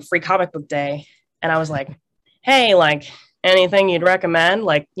on Free Comic Book Day. And I was like, hey, like anything you'd recommend?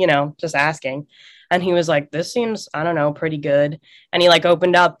 Like, you know, just asking. And he was like, this seems, I don't know, pretty good. And he like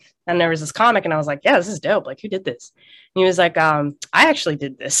opened up and there was this comic and I was like, yeah, this is dope. Like, who did this? And he was like, I actually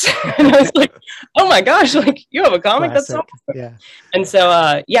did this. And I was like, oh my gosh, like you have a comic? Classic. That's so awesome. Yeah. And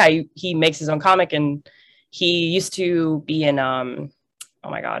so, he makes his own comic and he used to be in, oh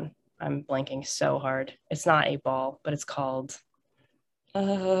my God, I'm blanking so hard. It's not 8-Ball, but it's called,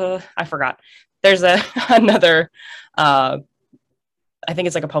 I forgot. There's another, I think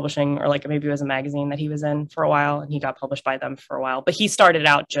it's like a publishing or like maybe it was a magazine that he was in for a while and he got published by them for a while. But he started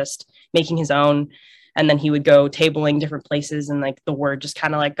out just making his own and then he would go tabling different places and like the word just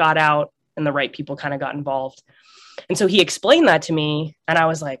kind of like got out and the right people kind of got involved. And so he explained that to me and I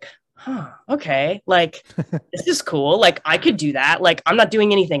was like, huh, okay, like this is cool. Like I could do that. Like I'm not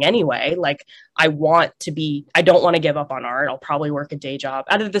doing anything anyway. Like I don't want to give up on art. I'll probably work a day job.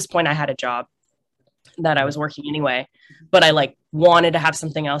 At this point I had a job that I was working anyway, but I like wanted to have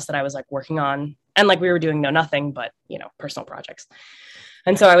something else that I was like working on. And like we were doing nothing but, you know, personal projects.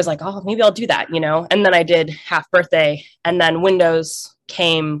 And so I was like, oh, maybe I'll do that, you know? And then I did Half Birthday and then Windows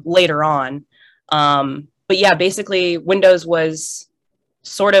came later on. But yeah, basically Windows was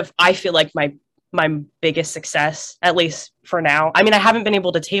sort of, I feel like my biggest success, at least for now. I mean, I haven't been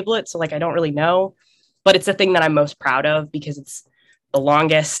able to table it, so like I don't really know, but it's the thing that I'm most proud of because it's the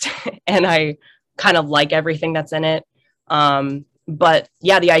longest and I kind of like everything that's in it. But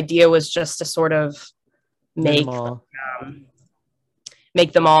yeah, the idea was just to sort of make them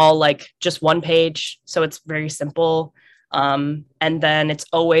all like just one page. So it's very simple. And then it's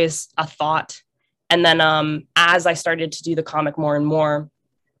always a thought. And then as I started to do the comic more and more,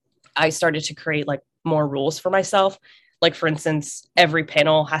 I started to create like more rules for myself. Like for instance, every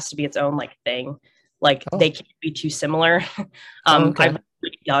panel has to be its own like thing. Like they can't be too similar. I've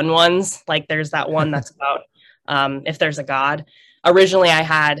done ones. Like there's that one that's about if there's a God. Originally I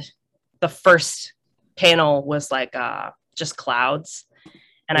had the first panel was like just clouds.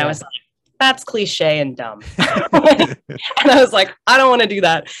 And I was like, that's cliche and dumb. And I was like, I don't want to do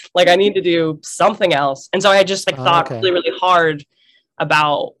that. Like I need to do something else. And so I just like thought really, really hard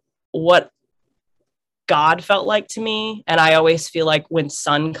about what God felt like to me. And I always feel like when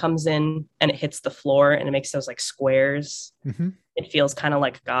sun comes in and it hits the floor and it makes those like squares, it feels kind of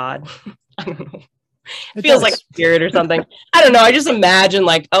like God. I don't know. It feels like a spirit or something. I don't know. I just imagine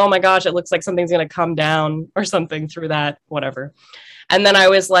like, oh my gosh, it looks like something's going to come down or something through that, whatever. And then I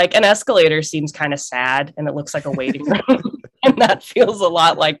was like, an escalator seems kind of sad and it looks like a waiting room. And that feels a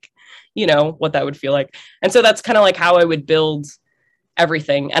lot like, you know, what that would feel like. And so that's kind of like how I would build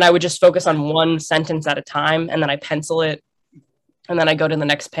everything. And I would just focus on one sentence at a time. And then I pencil it. And then I go to the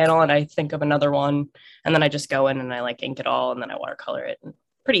next panel and I think of another one. And then I just go in and I like ink it all. And then I watercolor it.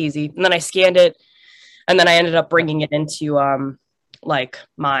 Pretty easy. And then I scanned it. And then I ended up bringing it into like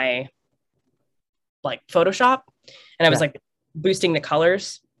my like Photoshop. And I was like boosting the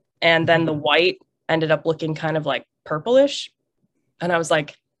colors. And then the white ended up looking kind of like purplish. And I was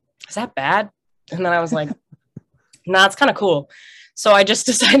like, is that bad? And then I was like, nah, it's kind of cool. So I just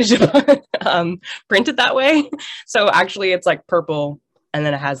decided to print it that way. So actually it's like purple and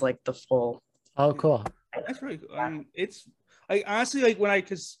then it has like the full. Oh, cool. That's really cool. I mean, it's like honestly like when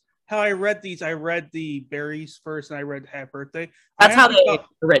because how I read these, I read the berries first and I read Half Birthday. That's how they were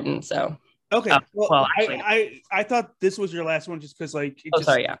written. So okay. Well, I thought this was your last one just because like it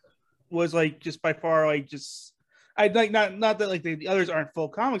was like just by far like just I like not that like the others aren't full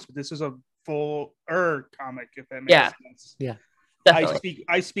comics, but this is a full comic, if that makes sense. Yeah. Definitely.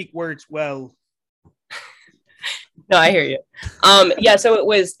 I speak words well. No, I hear you. Yeah, so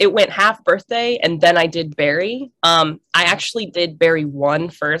it went half birthday and then I did Barry. I actually did Barry 1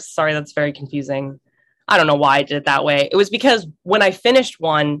 first. Sorry, that's very confusing. I don't know why I did it that way. It was because when I finished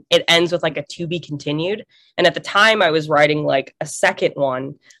 1, it ends with like a to be continued. And at the time I was writing like a second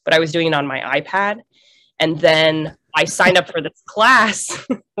one, but I was doing it on my iPad. And then I signed up for this class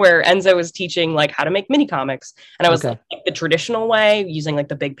where Enzo was teaching like how to make mini comics. And I was like the traditional way, using like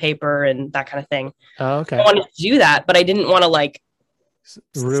the big paper and that kind of thing. Oh, okay. I wanted to do that, but I didn't want to like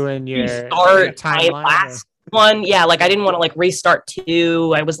ruin your timeline. Last one. Yeah, like I didn't want to like restart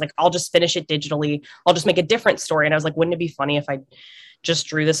 2. I was like, I'll just finish it digitally. I'll just make a different story. And I was like, wouldn't it be funny if I just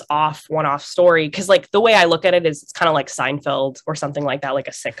drew this one-off story? Because like the way I look at it is it's kind of like Seinfeld or something like that, like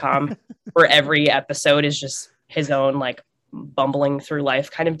a sitcom where every episode is just his own like bumbling through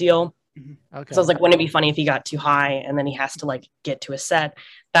life kind of deal. Okay. So I was like, wouldn't it be funny if he got too high and then he has to like get to a set?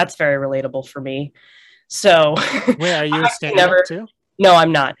 That's very relatable for me. So wait, are you a stand-up too? No,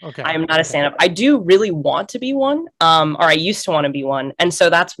 I'm not. Okay. I am not a stand-up. I do really want to be one, or I used to want to be one. And so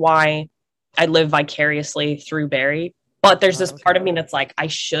that's why I live vicariously through Barry. But there's this part of me that's like, I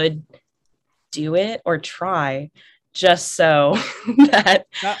should do it or try just so that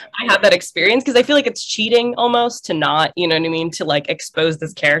I have that experience. Because I feel like it's cheating almost to not, you know what I mean? To like expose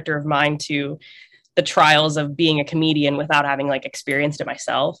this character of mine to the trials of being a comedian without having like experienced it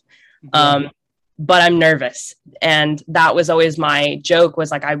myself. Mm-hmm. But I'm nervous. And that was always my joke,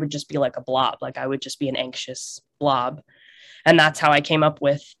 was like, I would just be like a blob. Like I would just be an anxious blob. And that's how I came up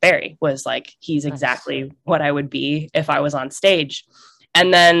with Barry, was like, he's exactly what I would be if I was on stage.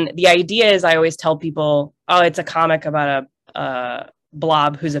 And then the idea is, I always tell people, oh, it's a comic about a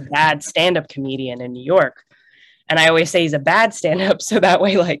blob who's a bad stand-up comedian in New York. And I always say he's a bad stand-up. So that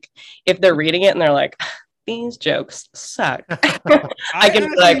way, like, if they're reading it and they're like, these jokes suck. I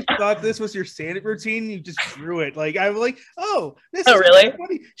can like thought this was your stand-up routine. You just drew it. Like I'm like, oh, this is really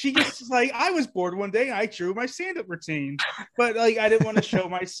funny. She just like, I was bored one day and I drew my stand-up routine, but like I didn't want to show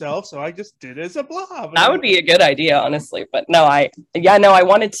myself, so I just did it as a blob. That would be a good idea, honestly. But no, I kind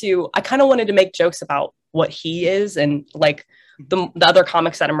of wanted to make jokes about what he is, and like the other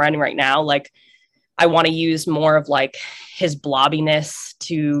comics that I'm writing right now, like I want to use more of like his blobbiness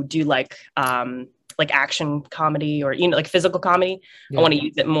to do like action comedy, or, you know, like physical comedy. Yeah. I want to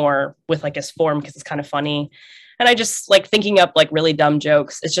use it more with like his form because it's kind of funny. And I just like thinking up like really dumb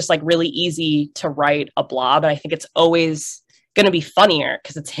jokes. It's just like really easy to write a blob. And I think it's always going to be funnier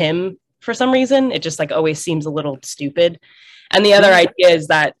because it's him for some reason. It just like always seems a little stupid. And the other idea is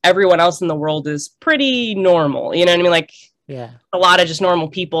that everyone else in the world is pretty normal. You know what I mean? Like, yeah, a lot of just normal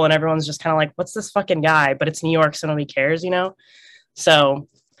people, and everyone's just kind of like, what's this fucking guy? But it's New York, so nobody cares, you know? So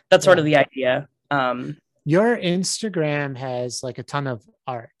that's sort of the idea. Your Instagram has like a ton of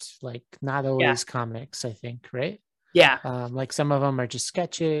art, like not always comics, I think, right? Yeah. Like some of them are just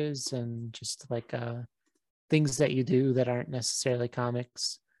sketches and just like things that you do that aren't necessarily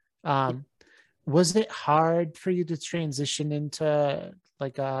comics. Was it hard for you to transition into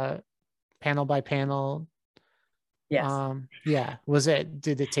like a panel by panel? Yes.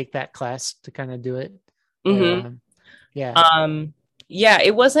 Did it take that class to kind of do it? Mm-hmm.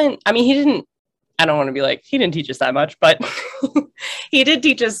 It wasn't, I mean, I don't want to be like, he didn't teach us that much, but he did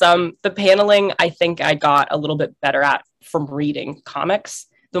teach us some. The paneling, I think I got a little bit better at from reading comics.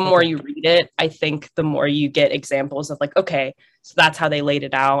 The more you read it, I think the more you get examples of like, okay, so that's how they laid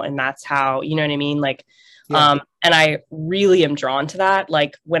it out. And that's how, you know what I mean? Like, and I really am drawn to that.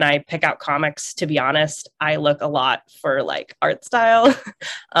 Like when I pick out comics, to be honest, I look a lot for like art style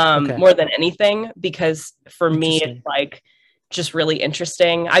more than anything, because for me, it's like, just really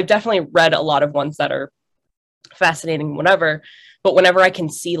interesting. I've definitely read a lot of ones that are fascinating, whatever, but whenever I can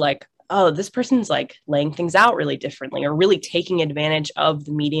see like, oh, this person's like laying things out really differently, or really taking advantage of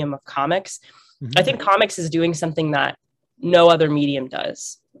the medium of comics, I think comics is doing something that no other medium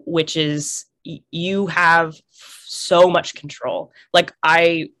does, which is you have so much control. Like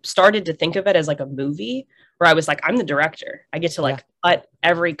I started to think of it as like a movie where I was like, I'm the director. I get to like cut,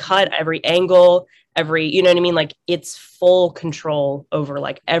 every angle, you know what I mean? Like it's full control over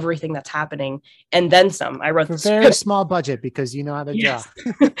like everything that's happening. And then some. I wrote the very small budget because you know how to draw.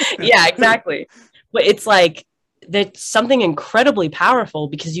 Yeah, exactly. But it's like that's something incredibly powerful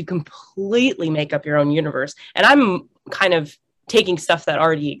because you completely make up your own universe. And I'm kind of taking stuff that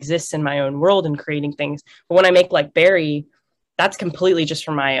already exists in my own world and creating things. But when I make like Barry, that's completely just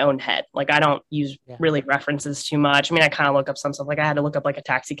from my own head. Like I don't use really references too much. I mean, I kind of look up some stuff. Like I had to look up like a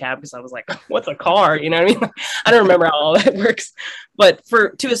taxi cab because I was like, what's a car? You know what I mean? I don't remember how all that works. But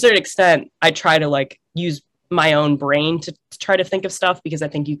to a certain extent, I try to like use my own brain to try to think of stuff, because I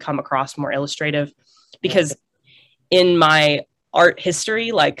think you come across more illustrative, because in my art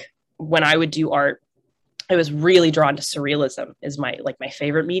history, like when I would do art, I was really drawn to surrealism is my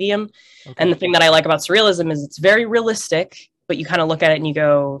favorite medium. Okay. And the thing that I like about surrealism is it's very realistic, but you kind of look at it and you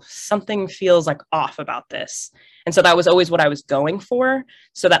go, something feels like off about this. And so that was always what I was going for.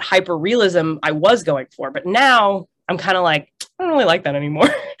 So that hyper realism I was going for, but now I'm kind of like, I don't really like that anymore.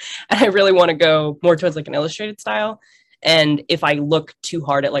 And I really want to go more towards like an illustrated style. And if I look too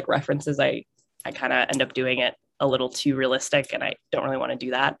hard at like references, I kind of end up doing it a little too realistic, and I don't really want to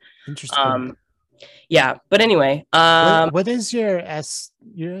do that. Interesting. Yeah, but anyway, what is your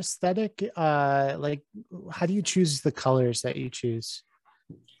aesthetic? Like, how do you choose the colors that you choose?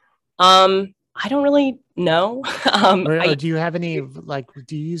 I don't really know. Or do you have any, like,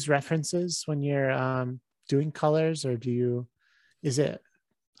 do you use references when you're doing colors, or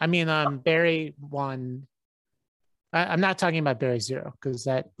Barry 1, I'm not talking about Barry 0 because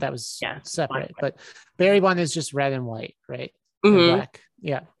that was separate, but Barry 1 is just red and white, right? Mm-hmm. And black.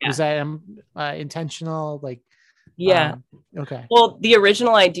 Yeah. Was that intentional? Like, okay. Well, the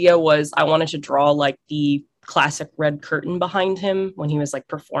original idea was I wanted to draw like the classic red curtain behind him when he was like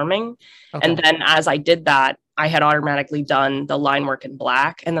performing. Okay. And then as I did that, I had automatically done the line work in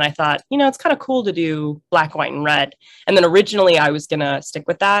black. And then I thought, it's kind of cool to do black, white, and red. And then originally I was going to stick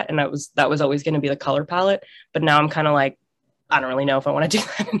with that. And that was always going to be the color palette. But now I'm kind of like, I don't really know if I want to do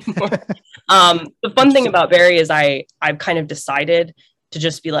that anymore. The fun thing about Barry is I've kind of decided to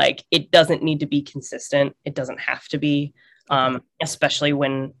just be like, it doesn't need to be consistent. It doesn't have to be, especially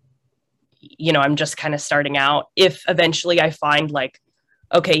when, I'm just kind of starting out. If eventually I find like,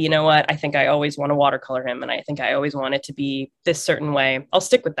 okay, you know what? I think I always want to watercolor him, and I think I always want it to be this certain way, I'll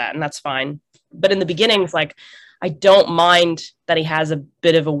stick with that, and that's fine. But in the beginning, it's like, I don't mind that he has a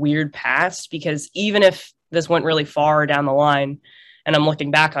bit of a weird past, because even if this went really far down the line and I'm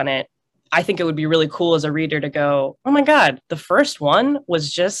looking back on it, I think it would be really cool as a reader to go, oh my God, the first one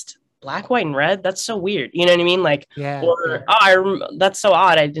was just black, white, and red. That's so weird. You know what I mean? Like, that's so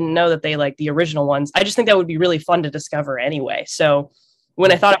odd. I didn't know that they like the original ones. I just think that would be really fun to discover anyway. So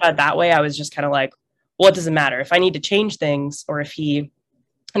when I thought about it that way, I was just kind of like, well, it doesn't matter if I need to change things, or if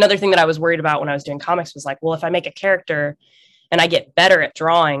another thing that I was worried about when I was doing comics was like, well, if I make a character and I get better at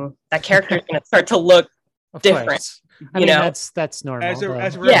drawing, that character is going to start to look different. I mean, that's normal. As a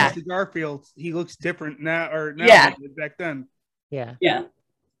reference to Garfield, he looks different now than back then. Yeah. Yeah.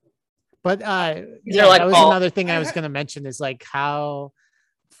 But that was another thing I was going to mention, is like how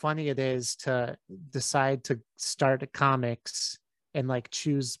funny it is to decide to start a comics and like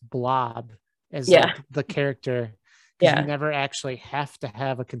choose Blob as like the character. You never actually have to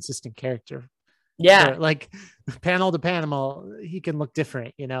have a consistent character. Yeah. Like panel to panel, he can look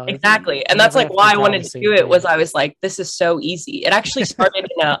different, Exactly. And that's like why I wanted to do it, was I was like, this is so easy. It actually started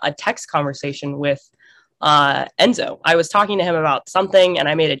in a text conversation with Enzo. I was talking to him about something and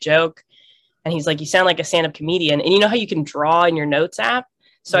I made a joke, and he's like, you sound like a stand-up comedian. And you know how you can draw in your notes app?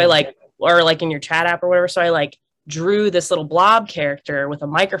 So or like in your chat app or whatever. So I like drew this little blob character with a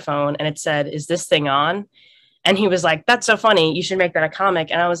microphone, and it said, is this thing on? And he was like, that's so funny. You should make that a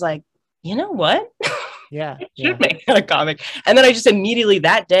comic. And I was like, you know what? Yeah. I should make that a comic. And then I just immediately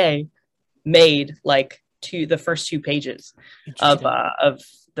that day made like the first 2 pages of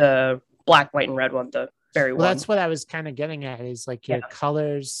the black, white, and red one, the Barry one. That's what I was kind of getting at, is like your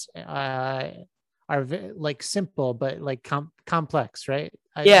colors are like simple, but like complex, right?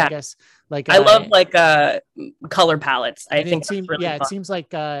 I guess like I love like color palettes. I think it seems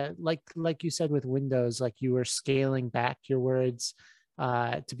like you said with Windows, like you were scaling back your words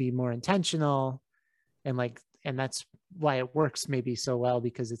to be more intentional, and that's why it works maybe so well,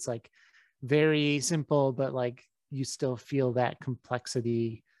 because it's like very simple, but like you still feel that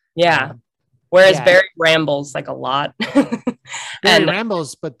complexity. Whereas Barry rambles like a lot. Barry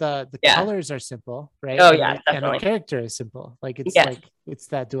rambles, but the colors are simple, right? Oh yeah, definitely. And the character is simple. Like it's like it's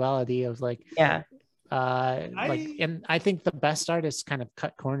that duality of like and I think the best artists kind of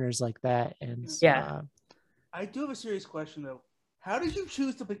cut corners like that. And I do have a serious question though. How did you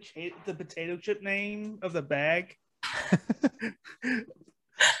choose the potato chip name of the bag?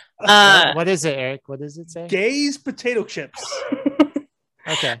 What is it, Eric? What does it say? Gaze potato chips.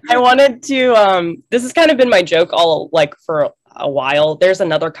 Okay. I wanted to this has kind of been my joke all like for a while. There's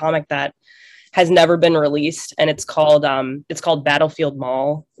another comic that has never been released, and it's called Battlefield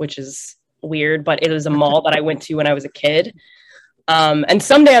Mall, which is weird, but it was a mall that I went to when I was a kid. And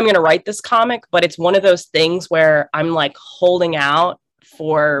someday I'm going to write this comic, but it's one of those things where I'm like holding out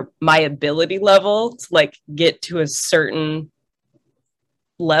for my ability level to like get to a certain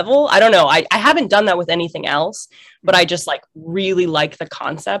level. I don't know. I haven't done that with anything else, but I just like really like the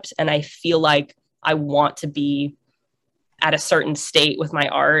concept, and I feel like I want to be at a certain state with my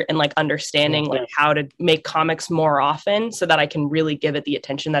art and like understanding like how to make comics more often so that I can really give it the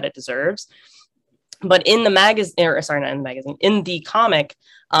attention that it deserves. But in the magazine, or sorry, not in the magazine, in the comic,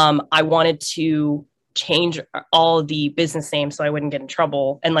 I wanted to change all the business names so I wouldn't get in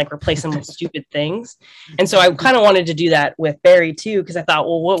trouble and like replace them with stupid things. And so I kind of wanted to do that with Barry too, because I thought,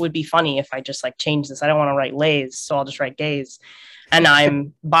 well, what would be funny if I just like change this? I don't want to write Lays, so I'll just write Gays. And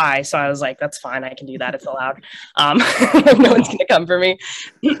I'm bi, so I was like, that's fine, I can do that, it's allowed. No one's gonna come for me.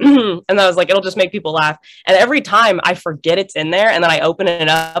 And I was like, it'll just make people laugh. And every time I forget it's in there, and then I open it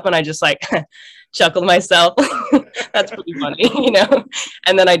up and I just like chuckle myself. That's pretty funny, you know.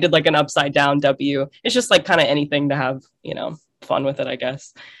 And then I did like an upside down W. It's just like kind of anything to have, you know, fun with it, I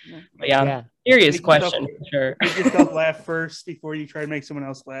guess. But yeah. Serious question for sure. Make yourself laugh first before you try to make someone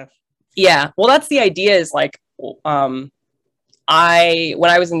else laugh. Yeah, well, that's the idea. Is like when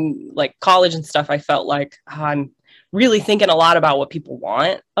I was in like college and stuff, I felt like I'm really thinking a lot about what people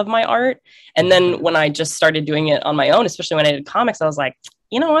want of my art. And then when I just started doing it on my own, especially when I did comics, I was like,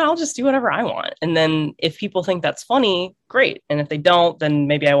 you know what, I'll just do whatever I want. And then if people think that's funny, great. And if they don't, then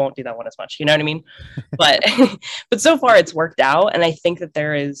maybe I won't do that one as much. You know what I mean? But so far it's worked out. And I think that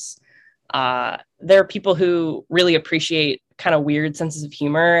there are people who really appreciate kind of weird senses of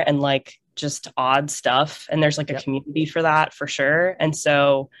humor and like just odd stuff. And there's like a community for that for sure. And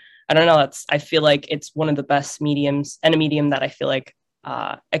so I don't know, I feel like it's one of the best mediums, and a medium that I feel like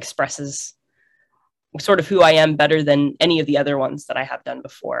expresses sort of who I am better than any of the other ones that I have done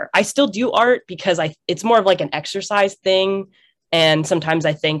before. I still do art because it's more of like an exercise thing. And sometimes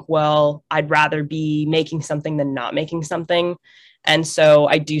I think, well, I'd rather be making something than not making something. And so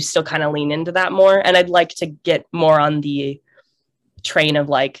I do still kind of lean into that more. And I'd like to get more on the train of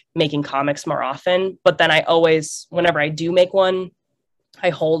like making comics more often. But then I always, whenever I do make one,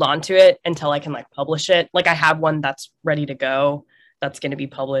 I hold on to it until I can like publish it. Like I have one that's ready to go. That's going to be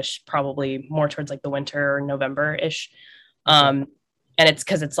published probably more towards like the winter or November-ish. And it's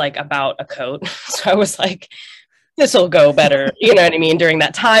because it's like about a coat. So I was like, this will go better, you know what I mean, during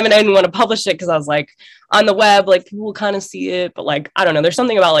that time. And I didn't want to publish it because I was like, on the web, like people will kind of see it. But like, I don't know, there's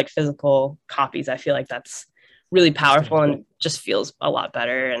something about like physical copies. I feel like that's really powerful and just feels a lot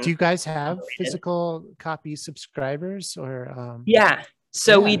better. And do you guys have physical copy subscribers or? Yeah.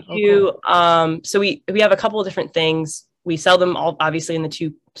 So we do. Cool. So we have a couple of different things. We sell them all obviously in the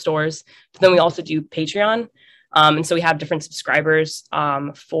 2 stores, but then we also do Patreon. And so we have different subscribers.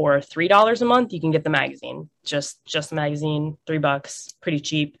 For $3 a month, you can get the magazine, just the magazine, $3, pretty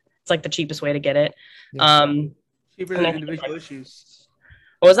cheap. It's like the cheapest way to get it. Cheaper than individual issues.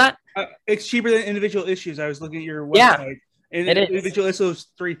 What was that? It's cheaper than individual issues. I was looking at your website. And individual issue is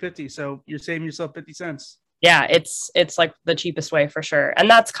 $3.50. So you're saving yourself 50 cents. Yeah, it's like the cheapest way for sure. And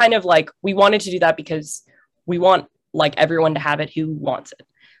that's kind of like, we wanted to do that because we want like everyone to have it who wants it.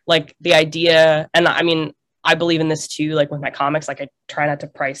 Like the idea, and I mean, I believe in this too, like with my comics, like I try not to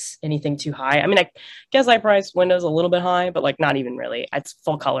price anything too high. I mean, I guess I price Windows a little bit high, but like not even really. It's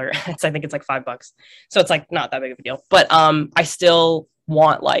full color. I think it's like $5. So it's like not that big of a deal. But I still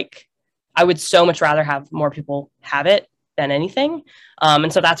want like, I would so much rather have more people have it than anything.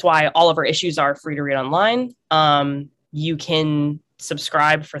 And so that's why all of our issues are free to read online. You can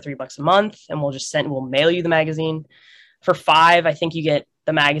subscribe for $3 a month and we'll mail you the magazine. For $5, I think you get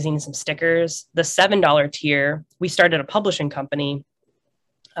the magazine and some stickers. The $7 tier, we started a publishing company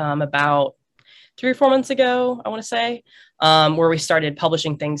about 3 or 4 months ago, I want to say, where we started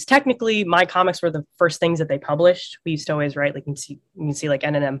publishing things. Technically, my comics were the first things that they published. We used to always write, like you can see like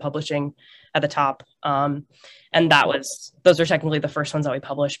N&M Publishing at the top. And those are technically the first ones that we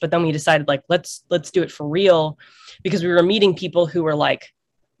published. But then we decided like, let's do it for real, because we were meeting people who were like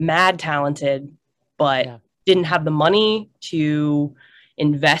mad talented, but didn't have the money to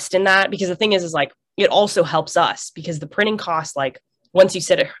invest in that. Because the thing is like, it also helps us because the printing cost, like once you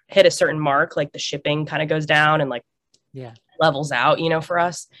hit a certain mark, like the shipping kind of goes down and like levels out, you know, for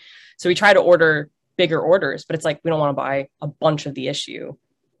us. So we try to order bigger orders, but it's like, we don't want to buy a bunch of the issue.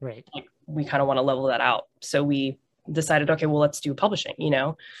 Right. Like we kind of want to level that out. So we decided, okay, well, let's do publishing, you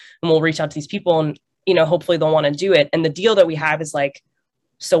know, and we'll reach out to these people and, you know, hopefully they'll want to do it. And the deal that we have is like,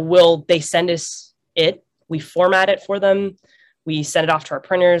 so they send us it, we format it for them. We send it off to our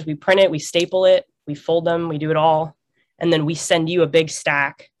printers, we print it, we staple it, we fold them, we do it all. And then we send you a big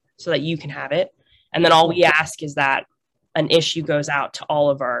stack so that you can have it. And then all we ask is that an issue goes out to all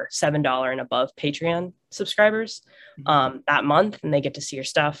of our $7 and above Patreon subscribers that month, and they get to see your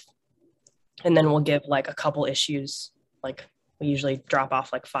stuff. And then we'll give like a couple issues. Like we usually drop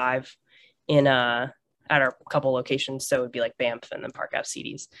off like 5 at our couple locations. So it'd be like Banff and then Park Ave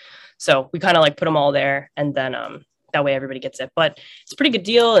CDs. So we kind of like put them all there and then that way everybody gets it. But it's a pretty good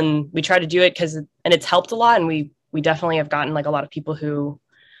deal, and we try to do it and it's helped a lot. And we definitely have gotten like a lot of people who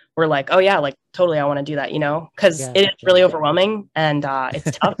were like, oh yeah, like totally, I want to do that, because it is really overwhelming and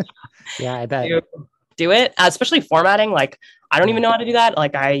it's tough. Yeah, I bet. To do it, especially formatting. Like, I don't even know how to do that.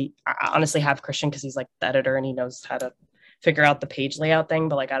 Like, I honestly have Christian because he's like the editor and he knows how to figure out the page layout thing,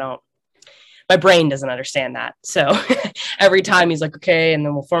 but like my brain doesn't understand that. So every time he's like, okay, and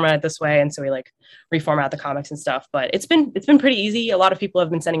then we'll format it this way. And so we like reformat the comics and stuff, but it's been pretty easy. A lot of people have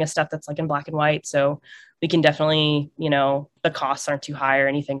been sending us stuff that's like in black and white. So we can definitely, the costs aren't too high or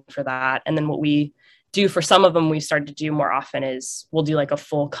anything for that. And then what we do for some of them, we started to do more often is we'll do like a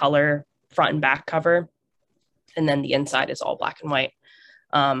full color front and back cover. And then the inside is all black and white.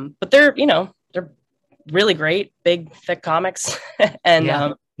 But they're really great, big, thick comics.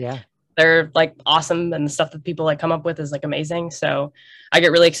 And they're like awesome. And the stuff that people like come up with is like amazing. So I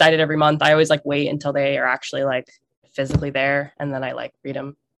get really excited every month. I always like wait until they are actually like physically there. And then I like read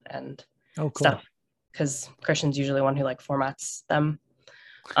them and stuff. Because Christian's usually one who like formats them.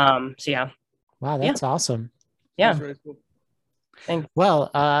 So yeah. Wow, that's awesome. Yeah. That's really cool. Thanks.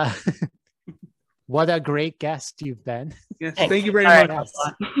 Well, what a great guest you've been. Yes, thank you very much. Right.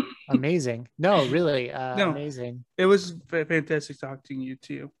 Amazing. No, really, amazing. It was fantastic talking to you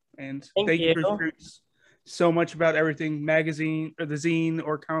too. And thank you for sharing so much about everything magazine or the zine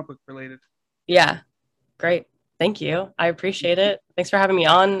or comic book related. Yeah, great. Thank you. I appreciate it. Thanks for having me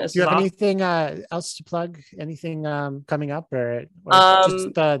on. Do you have anything else to plug? Anything coming up or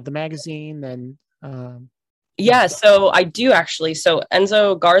just the magazine and yeah, so I do actually. So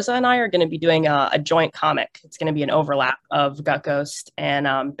Enzo Garza and I are going to be doing a joint comic. It's going to be an overlap of Gut Ghost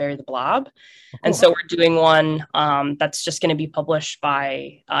and Barry the Blob. Oh, cool. And so we're doing one that's just going to be published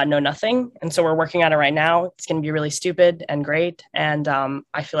by Know Nothing. And so we're working on it right now. It's going to be really stupid and great. And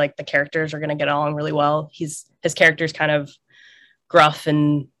I feel like the characters are going to get along really well. His character's kind of gruff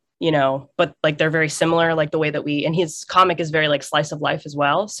and but like they're very similar, like the way that and his comic is very like slice of life as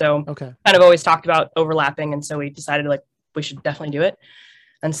well. So kind of always talked about overlapping. And so we decided like we should definitely do it.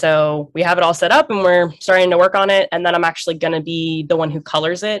 And so we have it all set up and we're starting to work on it. And then I'm actually going to be the one who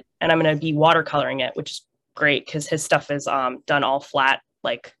colors it and I'm going to be watercoloring it, which is great because his stuff is done all flat,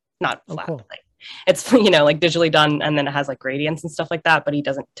 like not flat, like it's, like digitally done. And then it has like gradients and stuff like that, but he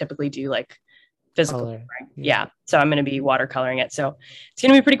doesn't typically do like physical. Yeah. So I'm going to be watercoloring it. So it's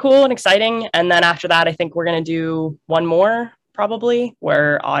going to be pretty cool and exciting. And then after that, I think we're going to do one more probably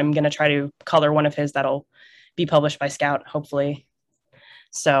where I'm going to try to color one of his that'll be published by Scout, hopefully.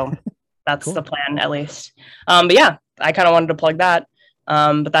 So that's the plan at least. But yeah, I kind of wanted to plug that.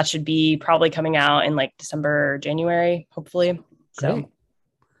 But that should be probably coming out in like December, January, hopefully. So great.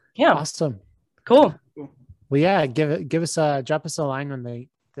 Yeah. Awesome. Cool. Well, yeah, drop us a line when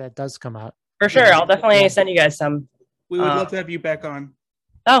that does come out. For sure. I'll definitely send you guys some. We would love to have you back on.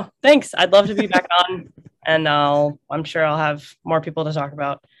 Oh, thanks. I'd love to be back on. And I'm sure I'll have more people to talk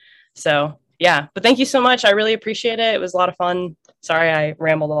about. So yeah, but thank you so much. I really appreciate it. It was a lot of fun. Sorry, I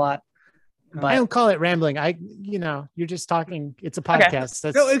rambled a lot. But I don't call it rambling. You're just talking. It's a podcast.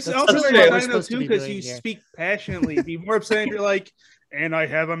 Okay. It's also very exciting too because you speak passionately. Be more upset if you're like, and I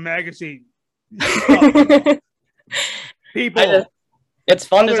have a magazine. People. It's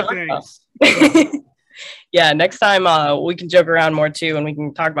fun to talk about. Yeah, next time we can joke around more too, and we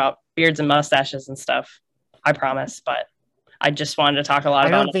can talk about beards and mustaches and stuff. I promise, but I just wanted to talk a lot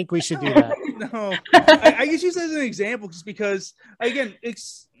about it. I don't think we should do that. No, I just use it as an example just because, again,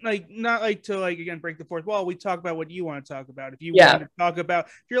 it's like not like to like again break the fourth wall. We talk about what you want to talk about. If you want to talk about,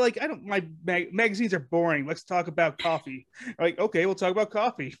 if you're like, my magazines are boring. Let's talk about coffee. Like, okay, we'll talk about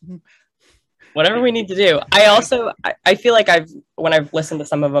coffee. Whatever we need to do. I feel like when I've listened to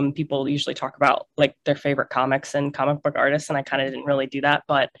some of them, people usually talk about like their favorite comics and comic book artists, and I kind of didn't really do that,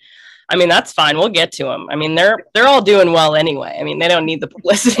 but I mean, that's fine. We'll get to them. I mean, they're all doing well anyway. I mean, they don't need the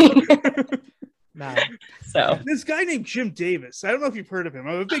publicity. No. So this guy named Jim Davis. I don't know if you've heard of him.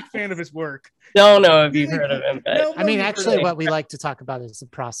 I'm a big fan of his work. Don't know if you've heard of him. But... I mean, actually, what we like to talk about is the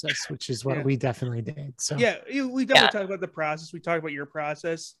process, which is what we definitely did. So yeah, we definitely talk about the process. We talk about your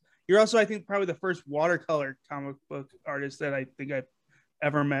process. You're also, I think, probably the first watercolor comic book artist that I think I've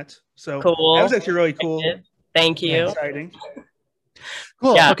ever met. So cool. That was actually really cool. Thank you. Exciting.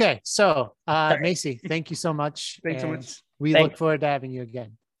 Cool. Yeah. Okay. So, Macy, thank you so much. Thanks so much. We look forward to having you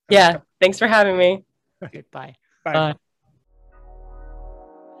again. Yeah. Thanks for having me. Okay. Bye. Bye.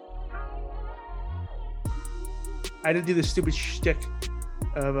 I did do the stupid shtick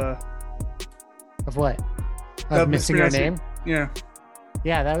of what? Of missing your name? Yeah.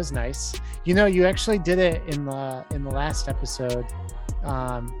 Yeah, that was nice. You actually did it in the last episode.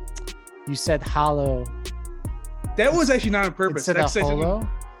 You said hollow That was actually not on purpose. Instead of Holo?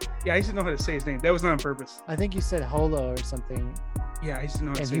 Yeah, I just didn't know how to say his name. That was not on purpose. I think you said Holo or something. Yeah, I just didn't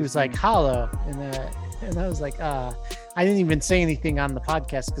know how to And say he was like, Hollow. And I was like, I didn't even say anything on the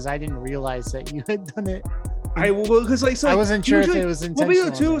podcast because I didn't realize that you had done it. Because like, so I like, wasn't sure if usually- it was Well, we do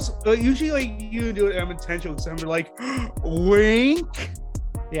intentional. it too. Usually, like you do it unintentional. So I'm like, wink.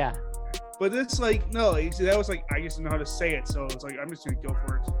 Yeah. But it's like no, that was like I just didn't know how to say it, so it was like I'm just gonna go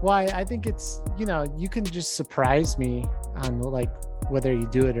for it. Well, I think it's, you can just surprise me on like whether you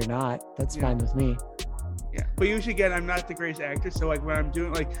do it or not. That's Yeah. fine with me. Yeah, but usually again, I'm not the greatest actor, so like when I'm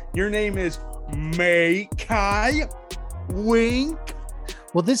doing like your name is May Kai Wink.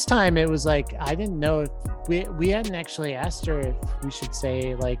 Well, this time it was like I didn't know if we hadn't actually asked her if we should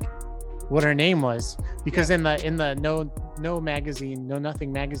say like what her name was, because in the no magazine, no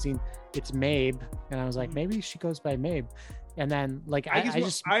nothing magazine, it's Mabe, and I was like maybe she goes by Mabe, and then like I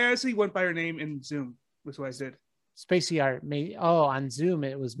honestly went by her name in Zoom. Was what I did. Spacey Art on Zoom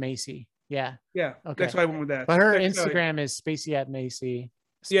it was Macy. Yeah, Yeah, okay. that's why I went with that. But her That's Instagram is Spacey at Macy.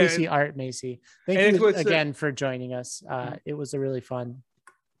 Yeah, Spacey Art Macy. Thank and you it's again for joining us. It was a really fun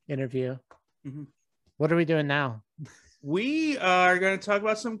interview. Mhm. What are we doing now? We are going to talk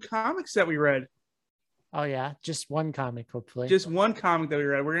about some comics that we read. Oh yeah, just one comic, hopefully. Just one comic that we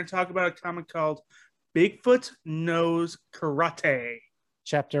read. We're going to talk about a comic called Bigfoot Knows Karate.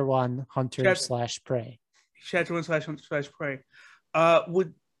 Chapter 1, Hunter / Prey. Chapter 1 / Prey.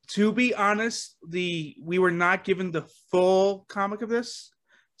 To be honest, we were not given the full comic of this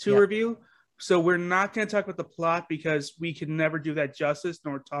to review. So we're not going to talk about the plot because we can never do that justice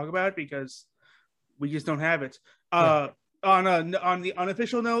nor talk about it because we just don't have it. On the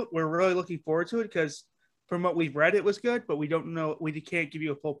unofficial note, we're really looking forward to it because from what we've read, it was good, but we don't know. We can't give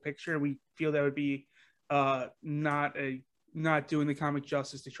you a full picture. We feel that would be not doing the comic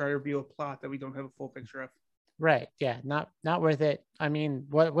justice to try to reveal a plot that we don't have a full picture of. Right. Yeah. Not worth it. I mean,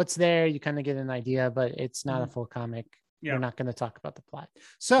 what's there? You kind of get an idea, but it's not a full comic. Yeah. We're not going to talk about the plot.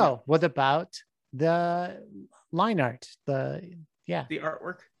 So what about the line art? The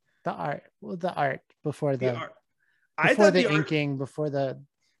artwork. The art. Well, the art before the art. Before the inking, before the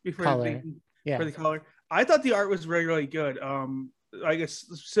color. For the color. I thought the art was really, really good. I guess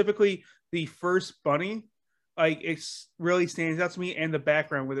specifically the first bunny, like it really stands out to me, and the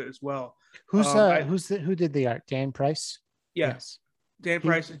background with it as well. Who did the art? Dan Price? Yes. Dan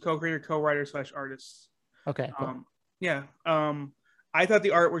Price is co-creator, co-writer / artist. Okay. Cool. I thought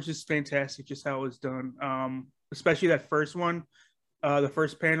the art was just fantastic, just how it was done. Especially that first one, the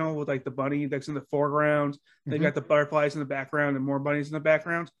first panel with like the bunny that's in the foreground. They got the butterflies in the background and more bunnies in the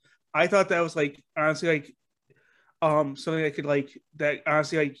background. I thought that was like honestly like something that could like that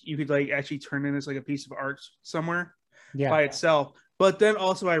honestly like you could like actually turn in as like a piece of art somewhere by itself. But then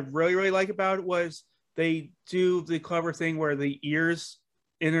also I really, really like about it was they do the clever thing where the ears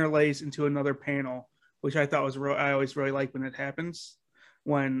interlace into another panel, which I thought was I always really like when it happens,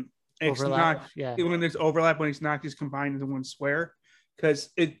 when it's not when there's overlap, when it's not just combined into one square,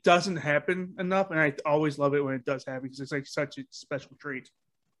 because it doesn't happen enough, and I always love it when it does happen because it's like such a special treat.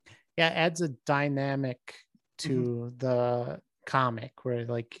 Yeah, it adds a dynamic to the comic where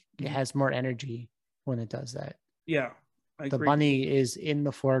like it has more energy when it does that. Yeah. The bunny is in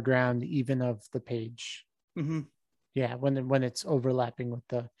the foreground even of the page. Yeah, when it's overlapping with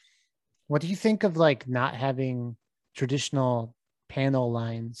the. What do you think of like not having traditional panel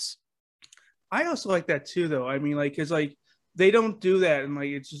lines? I also like that too, though. I mean, like, cause like they don't do that, and like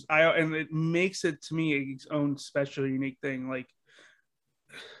it's just and it makes it to me its own special, unique thing. Like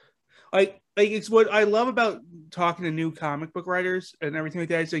it's what I love about talking to new comic book writers and everything like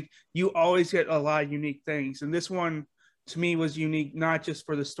that. It's like you always get a lot of unique things, and this one to me was unique, not just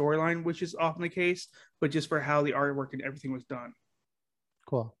for the storyline, which is often the case, but just for how the artwork and everything was done.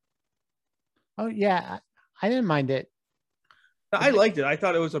 Cool. Oh yeah, I didn't mind it. I liked it. I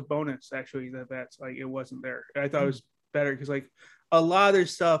thought it was a bonus actually that's like it wasn't there. I thought it was better because like a lot of their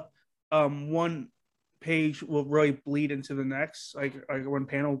stuff, one page will really bleed into the next, like one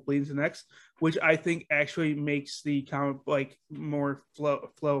panel bleeds into the next, which I think actually makes the comic like more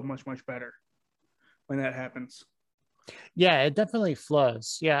flow much better when that happens. Yeah, it definitely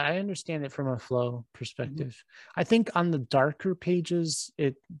flows. Yeah, I understand it from a flow perspective. I think on the darker pages,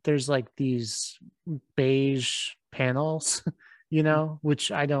 there's like these beige panels,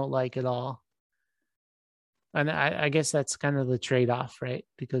 which I don't like at all. And I guess that's kind of the trade-off, right?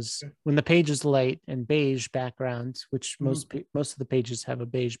 Because when the page is light and beige background, which most of the pages have a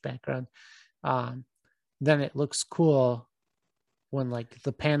beige background, then it looks cool when like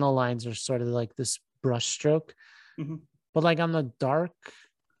the panel lines are sort of like this brush stroke. But like on the dark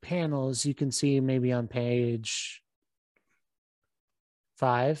panels, you can see maybe on page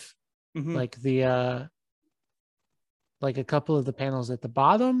 5. Mhm. Like the like a couple of the panels at the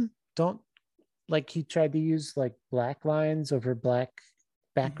bottom don't, like he tried to use like black lines over black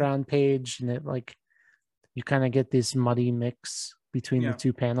background page, and it like you kind of get this muddy mix between the Yeah.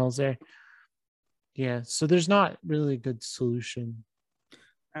 two panels there. Yeah, so there's not really a good solution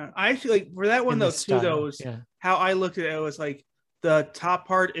I actually like for that one in though this too. style. Though was Yeah. how I looked at it was like the top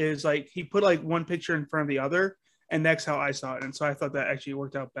part is like he put like one picture in front of the other, and that's how I saw it. And so I thought that actually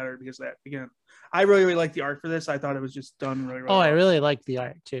worked out better because of that again, I really like the art for this. I thought it was just done really Oh, I well. really like the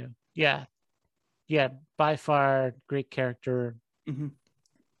art too. Yeah. Yeah, by far great character. Mhm.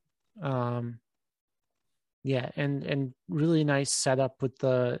 Yeah, and really nice setup with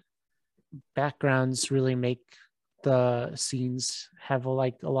the backgrounds, really make the scenes have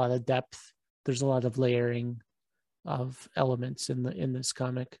like a lot of depth. There's a lot of layering of elements in this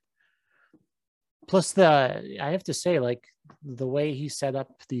comic. Plus I have to say, like the way he set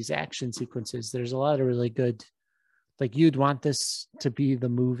up these action sequences, there's a lot of really good, like you'd want this to be the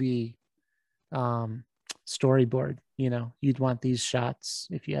movie storyboard, you'd want these shots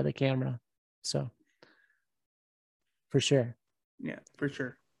if you had a camera. So for sure. Yeah, for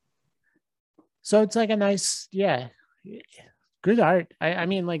sure. So it's like a nice, good art. I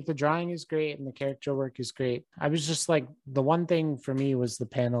mean, like the drawing is great and the character work is great. I was just like, the one thing for me was the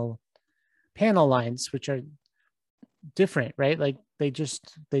panel lines, which are different, right? Like they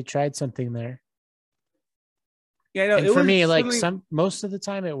tried something there. Yeah, no, And it for was me, like something- most of the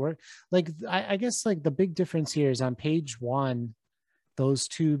time it worked. Like I guess like the big difference here is on page 1, those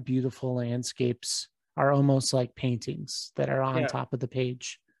two beautiful landscapes are almost like paintings that are on top of the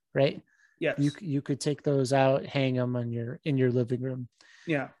page, right? Yes. You could take those out, hang them on in your living room.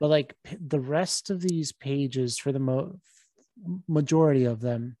 Yeah. But like the rest of these pages, for the majority of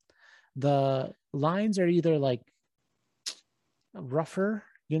them, the lines are either like rougher,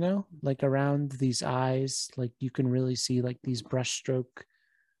 like around these eyes, like you can really see like these brush stroke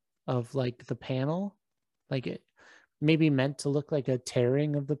of like the panel, like it maybe meant to look like a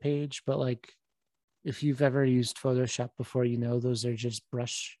tearing of the page, but like if you've ever used Photoshop before, those are just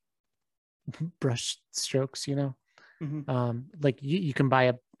brush strokes. Like you can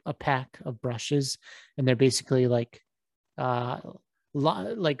buy a pack of brushes, and they're basically like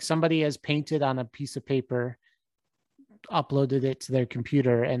like somebody has painted on a piece of paper, uploaded it to their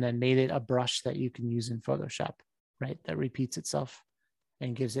computer, and then made it a brush that you can use in Photoshop, right? That repeats itself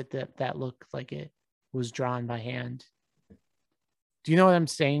and gives it that look like it was drawn by hand. Do you know what I'm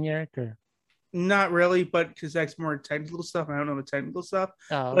saying, Eric? Or not really, but because that's more technical stuff. I don't know the technical stuff.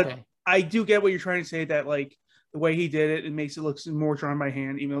 oh, but okay. I do get what you're trying to say, that like the way he did it, it makes it look more drawn by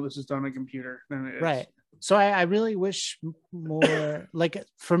hand, even though this is done on a computer than it is. Right. So I really wish more, like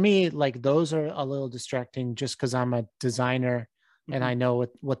for me, like those are a little distracting just because I'm a designer and I know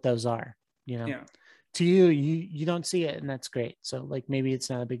what those are, Yeah. To you don't see it, and that's great. So like maybe it's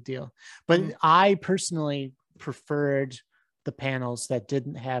not a big deal. But I personally preferred the panels that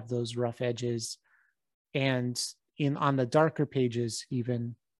didn't have those rough edges, and on the darker pages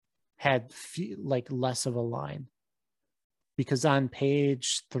even had like less of a line, because on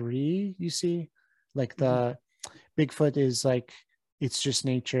page 3 you see like the Bigfoot is like, it's just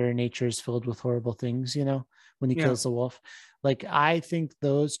nature is filled with horrible things, when he kills the wolf. Like I think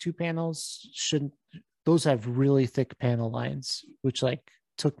those two panels those have really thick panel lines, which like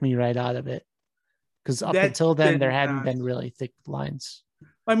took me right out of it, because up until then there hadn't been really thick lines.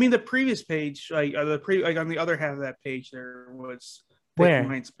 I mean, the previous page, like like on the other half of that page, there was thick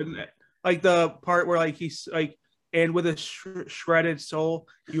lines, but like the part where like he's like, and with a shredded soul,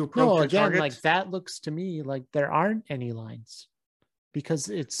 you approach your target. Like that looks to me like there aren't any lines, because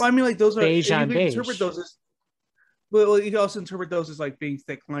it's. Well, I mean, like those are beige on beige. Interpret those as. Well, you can also interpret those as like being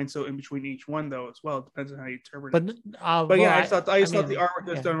thick lines, so in between each one, though, as well. It depends on how you interpret it. But yeah, I thought the artwork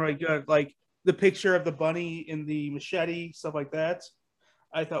was done really good. Like the picture of the bunny in the machete, stuff like that,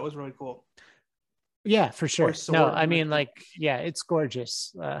 I thought was really cool. Yeah, for sure. No, I mean, like, yeah, it's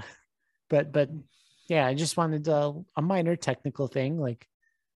gorgeous. But yeah, I just wanted a minor technical thing. Like,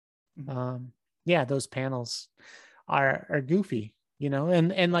 yeah, those panels are goofy,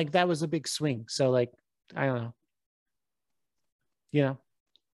 and like that was a big swing. So like, I don't know.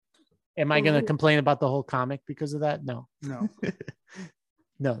 Am I going to complain about the whole comic because of that? No.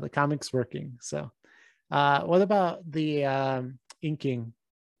 No, the comic's working. So what about the inking?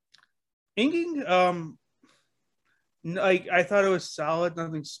 Like I thought it was solid,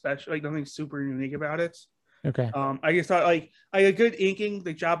 nothing special, like nothing super unique about it. Okay. I just thought like a good inking,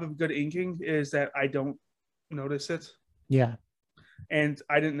 the job of good inking is that I don't notice it. Yeah. and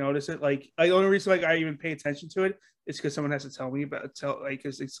I didn't notice it. Like the only reason like I even pay attention to it is because someone has to tell me about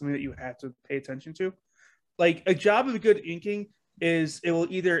because it's something that you have to pay attention to. Like a job of good inking is it will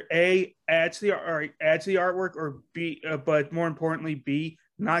either A, add to the artwork, or B, but more importantly, B,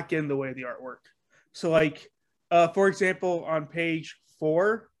 not get in the way of the artwork. So like for example, on page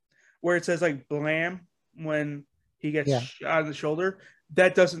 4, where it says like blam when he gets shot in the shoulder,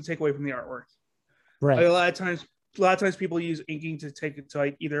 that doesn't take away from the artwork. Right. Like, a lot of times people use inking to take it to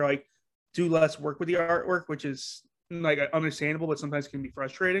like either like do less work with the artwork, which is like understandable, but sometimes can be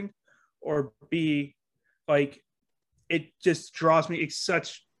frustrating, or B, like it just draws me. It's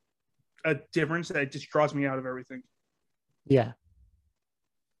such a difference that it just draws me out of everything. Yeah.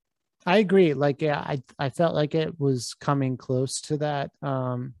 I agree. Like, yeah, I felt like it was coming close to that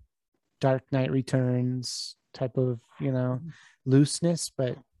Dark Knight Returns type of, looseness,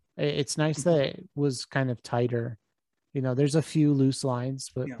 but it's nice that it was kind of tighter. There's a few loose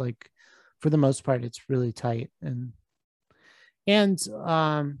lines, but like for the most part, it's really tight. And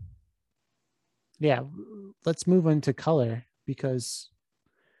yeah, let's move into color, because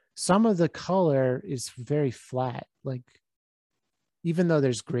some of the color is very flat. Like, even though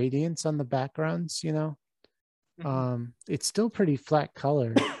there's gradients on the backgrounds, it's still pretty flat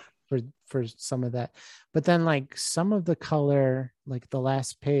color for some of that. But then like some of the color, like the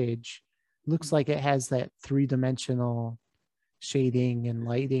last page, looks like it has that 3-dimensional shading and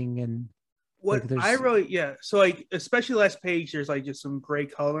lighting and what like I really so like especially last page, there's like just some gray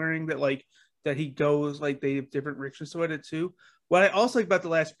coloring that he goes like they have different richness to it too. What I also like about the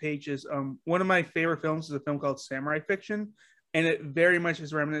last page is one of my favorite films is a film called Samurai Fiction, and it very much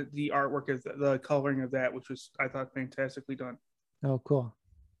is remnant the artwork of the coloring of that, which was I thought fantastically done. Oh, cool.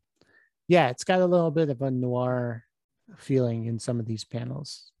 Yeah, it's got a little bit of a noir feeling in some of these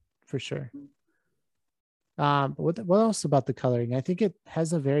panels, for sure. But what else about the coloring? I think it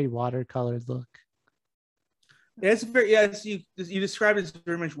has a very watercolored look. It's very you described it as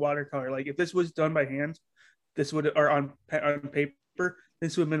very much watercolor. Like if this was done by hand, this would or on paper,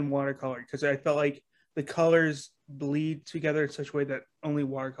 this would have been watercolor, because I felt like the colors bleed together in such a way that only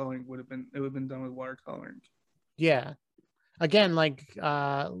watercoloring would have been done with watercoloring. Yeah. Again, like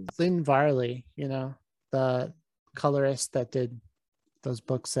Lynn Varley, the colorist that did those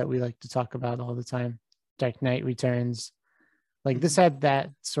books that we like to talk about all the time, Dark Knight Returns. Like this had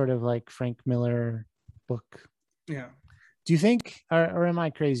that sort of like Frank Miller book. Yeah. Do you think, or am I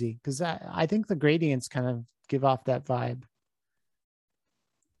crazy? Because I think the gradients kind of give off that vibe.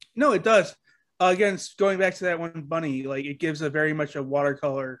 No, it does. Again, going back to that one bunny, like it gives a very much a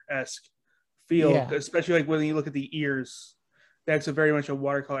watercolor-esque feel, especially like when you look at the ears. That's a very much a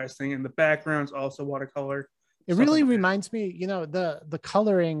watercolor-esque thing, and the background's also watercolor. It really reminds me, the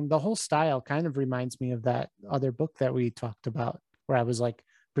coloring, the whole style kind of reminds me of that other book that we talked about, where I was like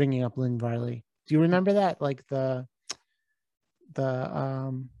bringing up Lynn Varley. Do you remember that? Like do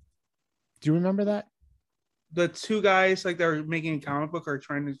you remember that? The two guys like they're making a comic book or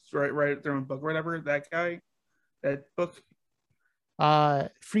trying to write their own book or whatever. That book.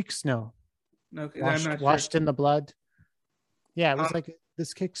 Freak Snow. Okay, washed in the blood. Yeah, it was like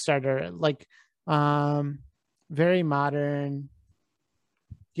this Kickstarter, like very modern.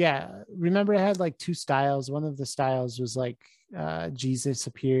 Yeah, remember it had like 2 styles. One of the styles was like Jesus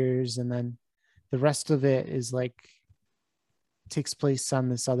appears, and then the rest of it is like takes place on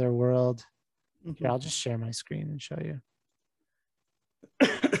this other world. Here, I'll just share my screen and show you.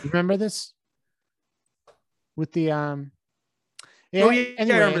 Remember this? With the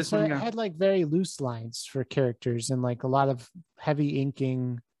anyway, so it had like very loose lines for characters and like a lot of heavy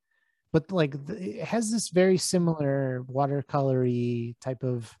inking, but like it has this very similar watercolory type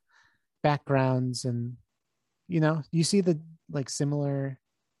of backgrounds, and you see the like similar.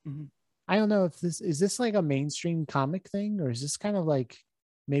 I don't know if this is like a mainstream comic thing, or is this kind of like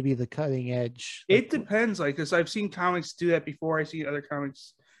maybe the cutting edge? It depends, like, because I've seen comics do that before. I see other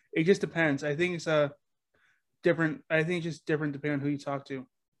comics. It just depends. I think it's different. I think it's just different depending on who you talk to.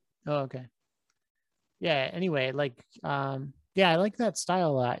 Oh, okay. Yeah. Anyway, like, yeah, I like that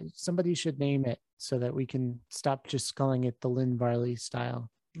style a lot. Somebody should name it so that we can stop just calling it the Lynn Varley style.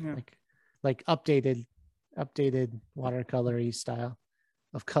 Yeah. Like updated watercolory style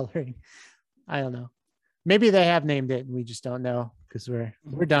of coloring. I don't know. Maybe they have named it and we just don't know because we're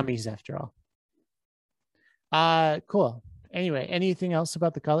dummies after all. Cool. Anyway, anything else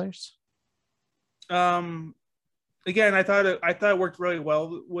about the colors? Again, I thought it worked really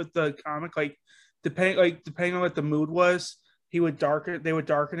well with the comic. Like depending on what the mood was, they would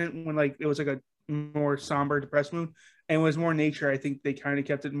darken it when like it was like a more somber, depressed mood, and it was more nature. I think they kind of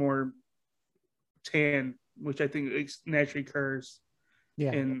kept it more tan, which I think naturally occurs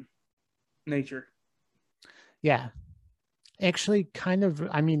in nature. Yeah. Actually, kind of,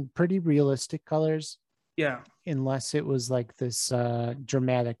 I mean, pretty realistic colors. Yeah. Unless it was like this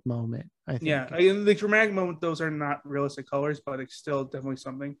dramatic moment, I think. Yeah. In the dramatic moment, those are not realistic colors, but it's still definitely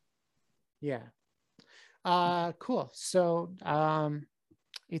something. Yeah. Cool. So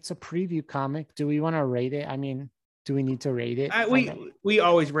it's a preview comic. Do we want to rate it? I mean, do we need to rate it? We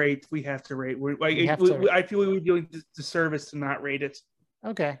always rate. We have to rate. I feel we would be doing the service to not rate it.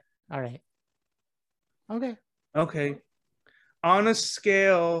 Okay. All right. Okay. On a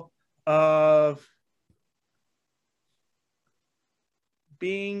scale of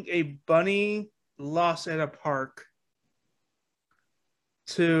being a bunny lost at a park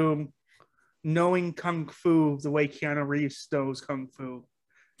to knowing kung fu the way Keanu Reeves knows kung fu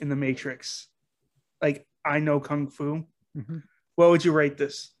in The Matrix, like I know kung fu. Mm-hmm. What would you rate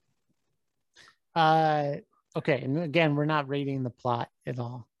this? Okay, and again, we're not rating the plot at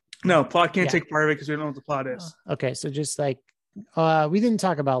all. No, plot can't take part of it because we don't know what the plot is. Okay, so just like we didn't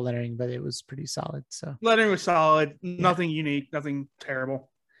talk about lettering, but it was pretty solid. So lettering was solid, nothing unique, nothing terrible.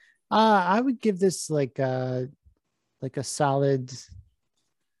 I would give this like a solid,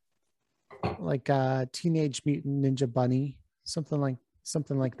 like Teenage Mutant Ninja Bunny, something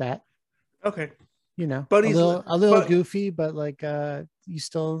like that. Okay. You know, Bunny's a little goofy, but like you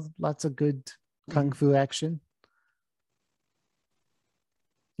still lots of good kung fu action.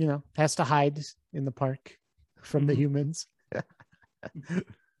 You know, has to hide in the park from the humans.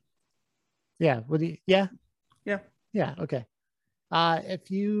 Yeah. Yeah. Okay. If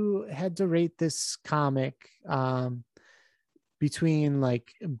you had to rate this comic between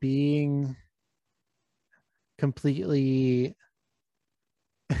like being completely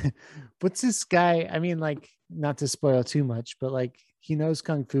what's this guy? I mean, like, not to spoil too much, but like he knows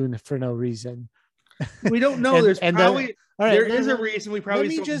kung fu for no reason. We don't know. There's probably there is a reason. We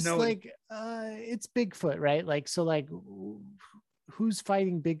probably don't know. Like, it's Bigfoot, right? Like, so like, who's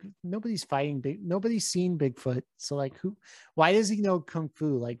fighting nobody's fighting nobody's seen Bigfoot. So like, why does he know kung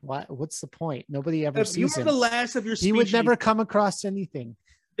fu? Like, what's the point? Nobody ever sees him. If you were the last of your species, he would never come across anything.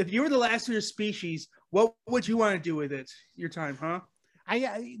 If you were the last of your species, what would you want to do with it? Your time, huh?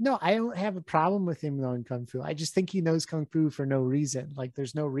 I don't have a problem with him knowing kung fu. I just think he knows kung fu for no reason. Like,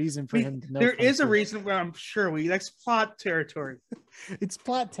 there's no reason for him to know. There is a reason. Where I'm sure that's plot territory. It's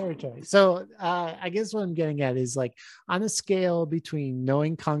plot territory. So I guess what I'm getting at is like on a scale between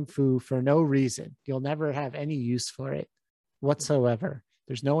knowing kung fu for no reason, you'll never have any use for it whatsoever.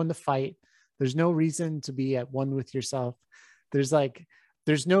 There's no one to fight. There's no reason to be at one with yourself. There's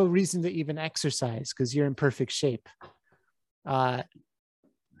no reason to even exercise because you're in perfect shape.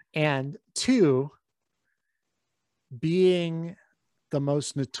 And 2, being the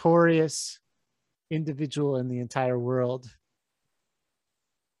most notorious individual in the entire world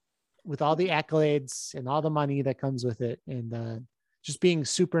with all the accolades and all the money that comes with it, and just being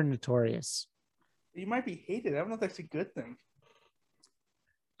super notorious. You might be hated. I don't know if that's a good thing.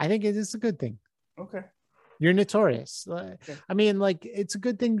 I think it is a good thing. Okay. You're notorious. Okay. I mean, like, it's a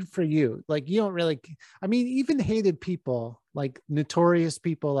good thing for you. Like, you don't really, I mean, even hated people, like notorious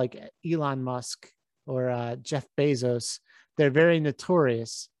people like Elon Musk or Jeff Bezos, they're very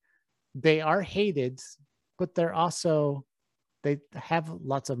notorious. They are hated, but they have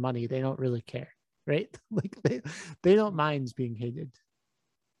lots of money. They don't really care, right? Like they don't mind being hated.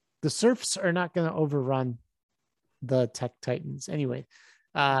 The serfs are not going to overrun the tech titans. Anyway,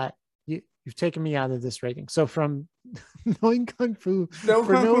 You've taken me out of this rating. So from knowing kung fu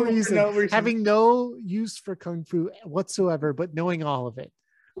for no reason, having no use for kung fu whatsoever, but knowing all of it,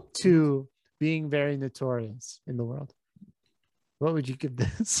 to being very notorious in the world. What would you give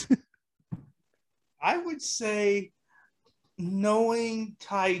this? I would say knowing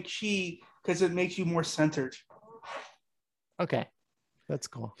Tai Chi because it makes you more centered. Okay. That's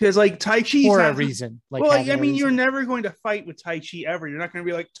cool. Because like Tai Chi for a reason. Like, well, I mean, you're never going to fight with Tai Chi ever. You're not going to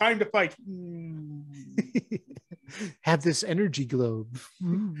be like, time to fight. Have this energy globe.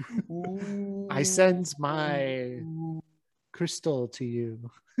 I send my crystal to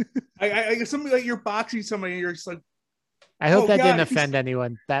you. I something like you're boxing somebody, and you're just like. I hope that didn't offend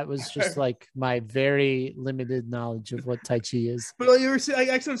anyone. That was just like my very limited knowledge of what Tai Chi is. But like you were saying,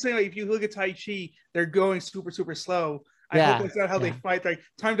 like I'm saying, like if you look at Tai Chi, they're going super, super slow. I hope that's not how they fight. Like,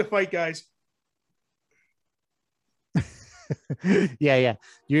 time to fight, guys. Yeah.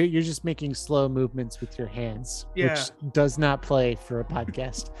 You're just making slow movements with your hands, which does not play for a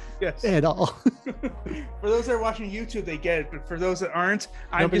podcast at all. For those that are watching YouTube, they get it. But for those that aren't,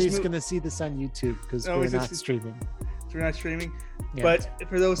 nobody's going to see this on YouTube because we're not streaming. we're not streaming. Yeah. But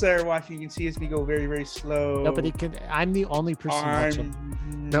for those that are watching, you can see me go very, very slow. Nobody can. I'm the only person watching.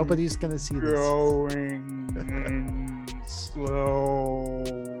 Nobody's gonna see this. Going slow.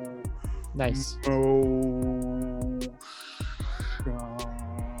 Nice.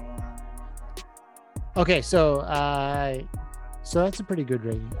 Okay, so that's a pretty good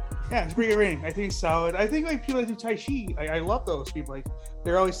rating. Yeah, it's a pretty good rating. I think it's solid. I think like people that do Tai Chi, I love those people. Like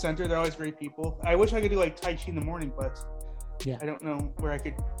they're always centered. They're always great people. I wish I could do like Tai Chi in the morning, but yeah, I don't know where I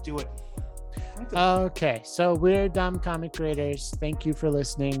could do it. Okay, so we're Dumb Comic Creators. Thank you for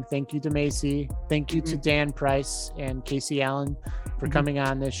listening. Thank you to Macy. Thank you to Dan Price and Casey Allen for coming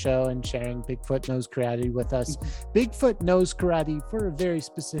on this show and sharing Bigfoot Knows Karate with us. Bigfoot knows karate for a very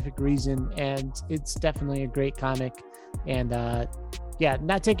specific reason, and it's definitely a great comic. And yeah,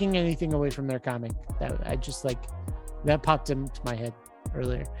 not taking anything away from their comic. That I just like that popped into my head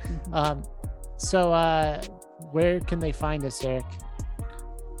earlier. So where can they find us, Eric?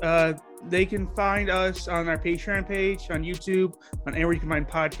 They can find us on our Patreon page, on YouTube, on anywhere you can find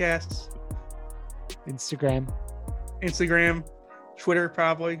podcasts. Instagram, Twitter,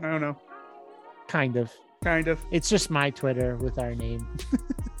 probably. I don't know. Kind of. It's just my Twitter with our name.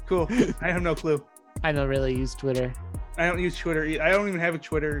 Cool. I have no clue. I don't really use Twitter. I don't use Twitter. I don't even have a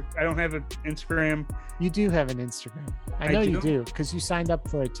Twitter. I don't have an Instagram. You do have an Instagram. I know you do because you signed up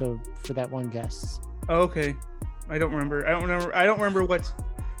for it for that one guest. Oh, okay. I don't remember what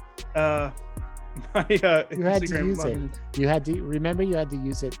my you had Instagram to use login. it. You had to remember. You had to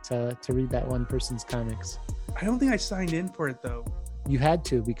use it to read that one person's comics. I don't think I signed in for it though. You had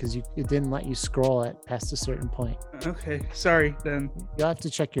to because it didn't let you scroll it past a certain point. Okay, sorry then. You'll have to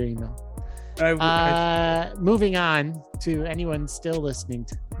check your email. Moving on to anyone still listening.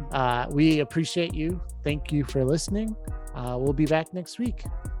 We appreciate you. Thank you for listening. We'll be back next week.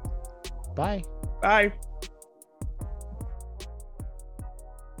 Bye. Bye.